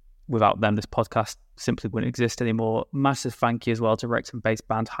 Without them, this podcast simply wouldn't exist anymore. Massive thank you as well to Wrexham-based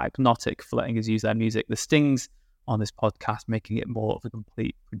band Hypnotic for letting us use their music, The Stings, on this podcast, making it more of a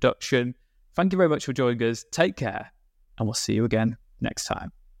complete production. Thank you very much for joining us. Take care, and we'll see you again next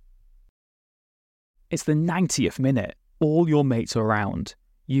time. It's the 90th minute. All your mates are around.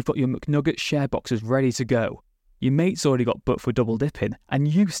 You've got your McNugget share boxes ready to go. Your mate's already got booked for double dipping, and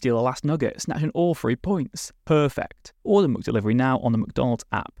you steal the last nugget, snatching all 3 points. Perfect. Order McDelivery now on the McDonald's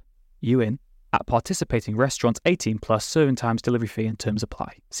app. You in? At participating restaurants, 18+, serving times, delivery fee and terms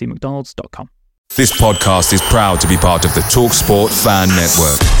apply. See mcdonalds.com. This podcast is proud to be part of the TalkSport Fan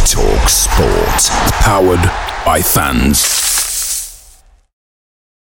Network. TalkSport. Powered by fans.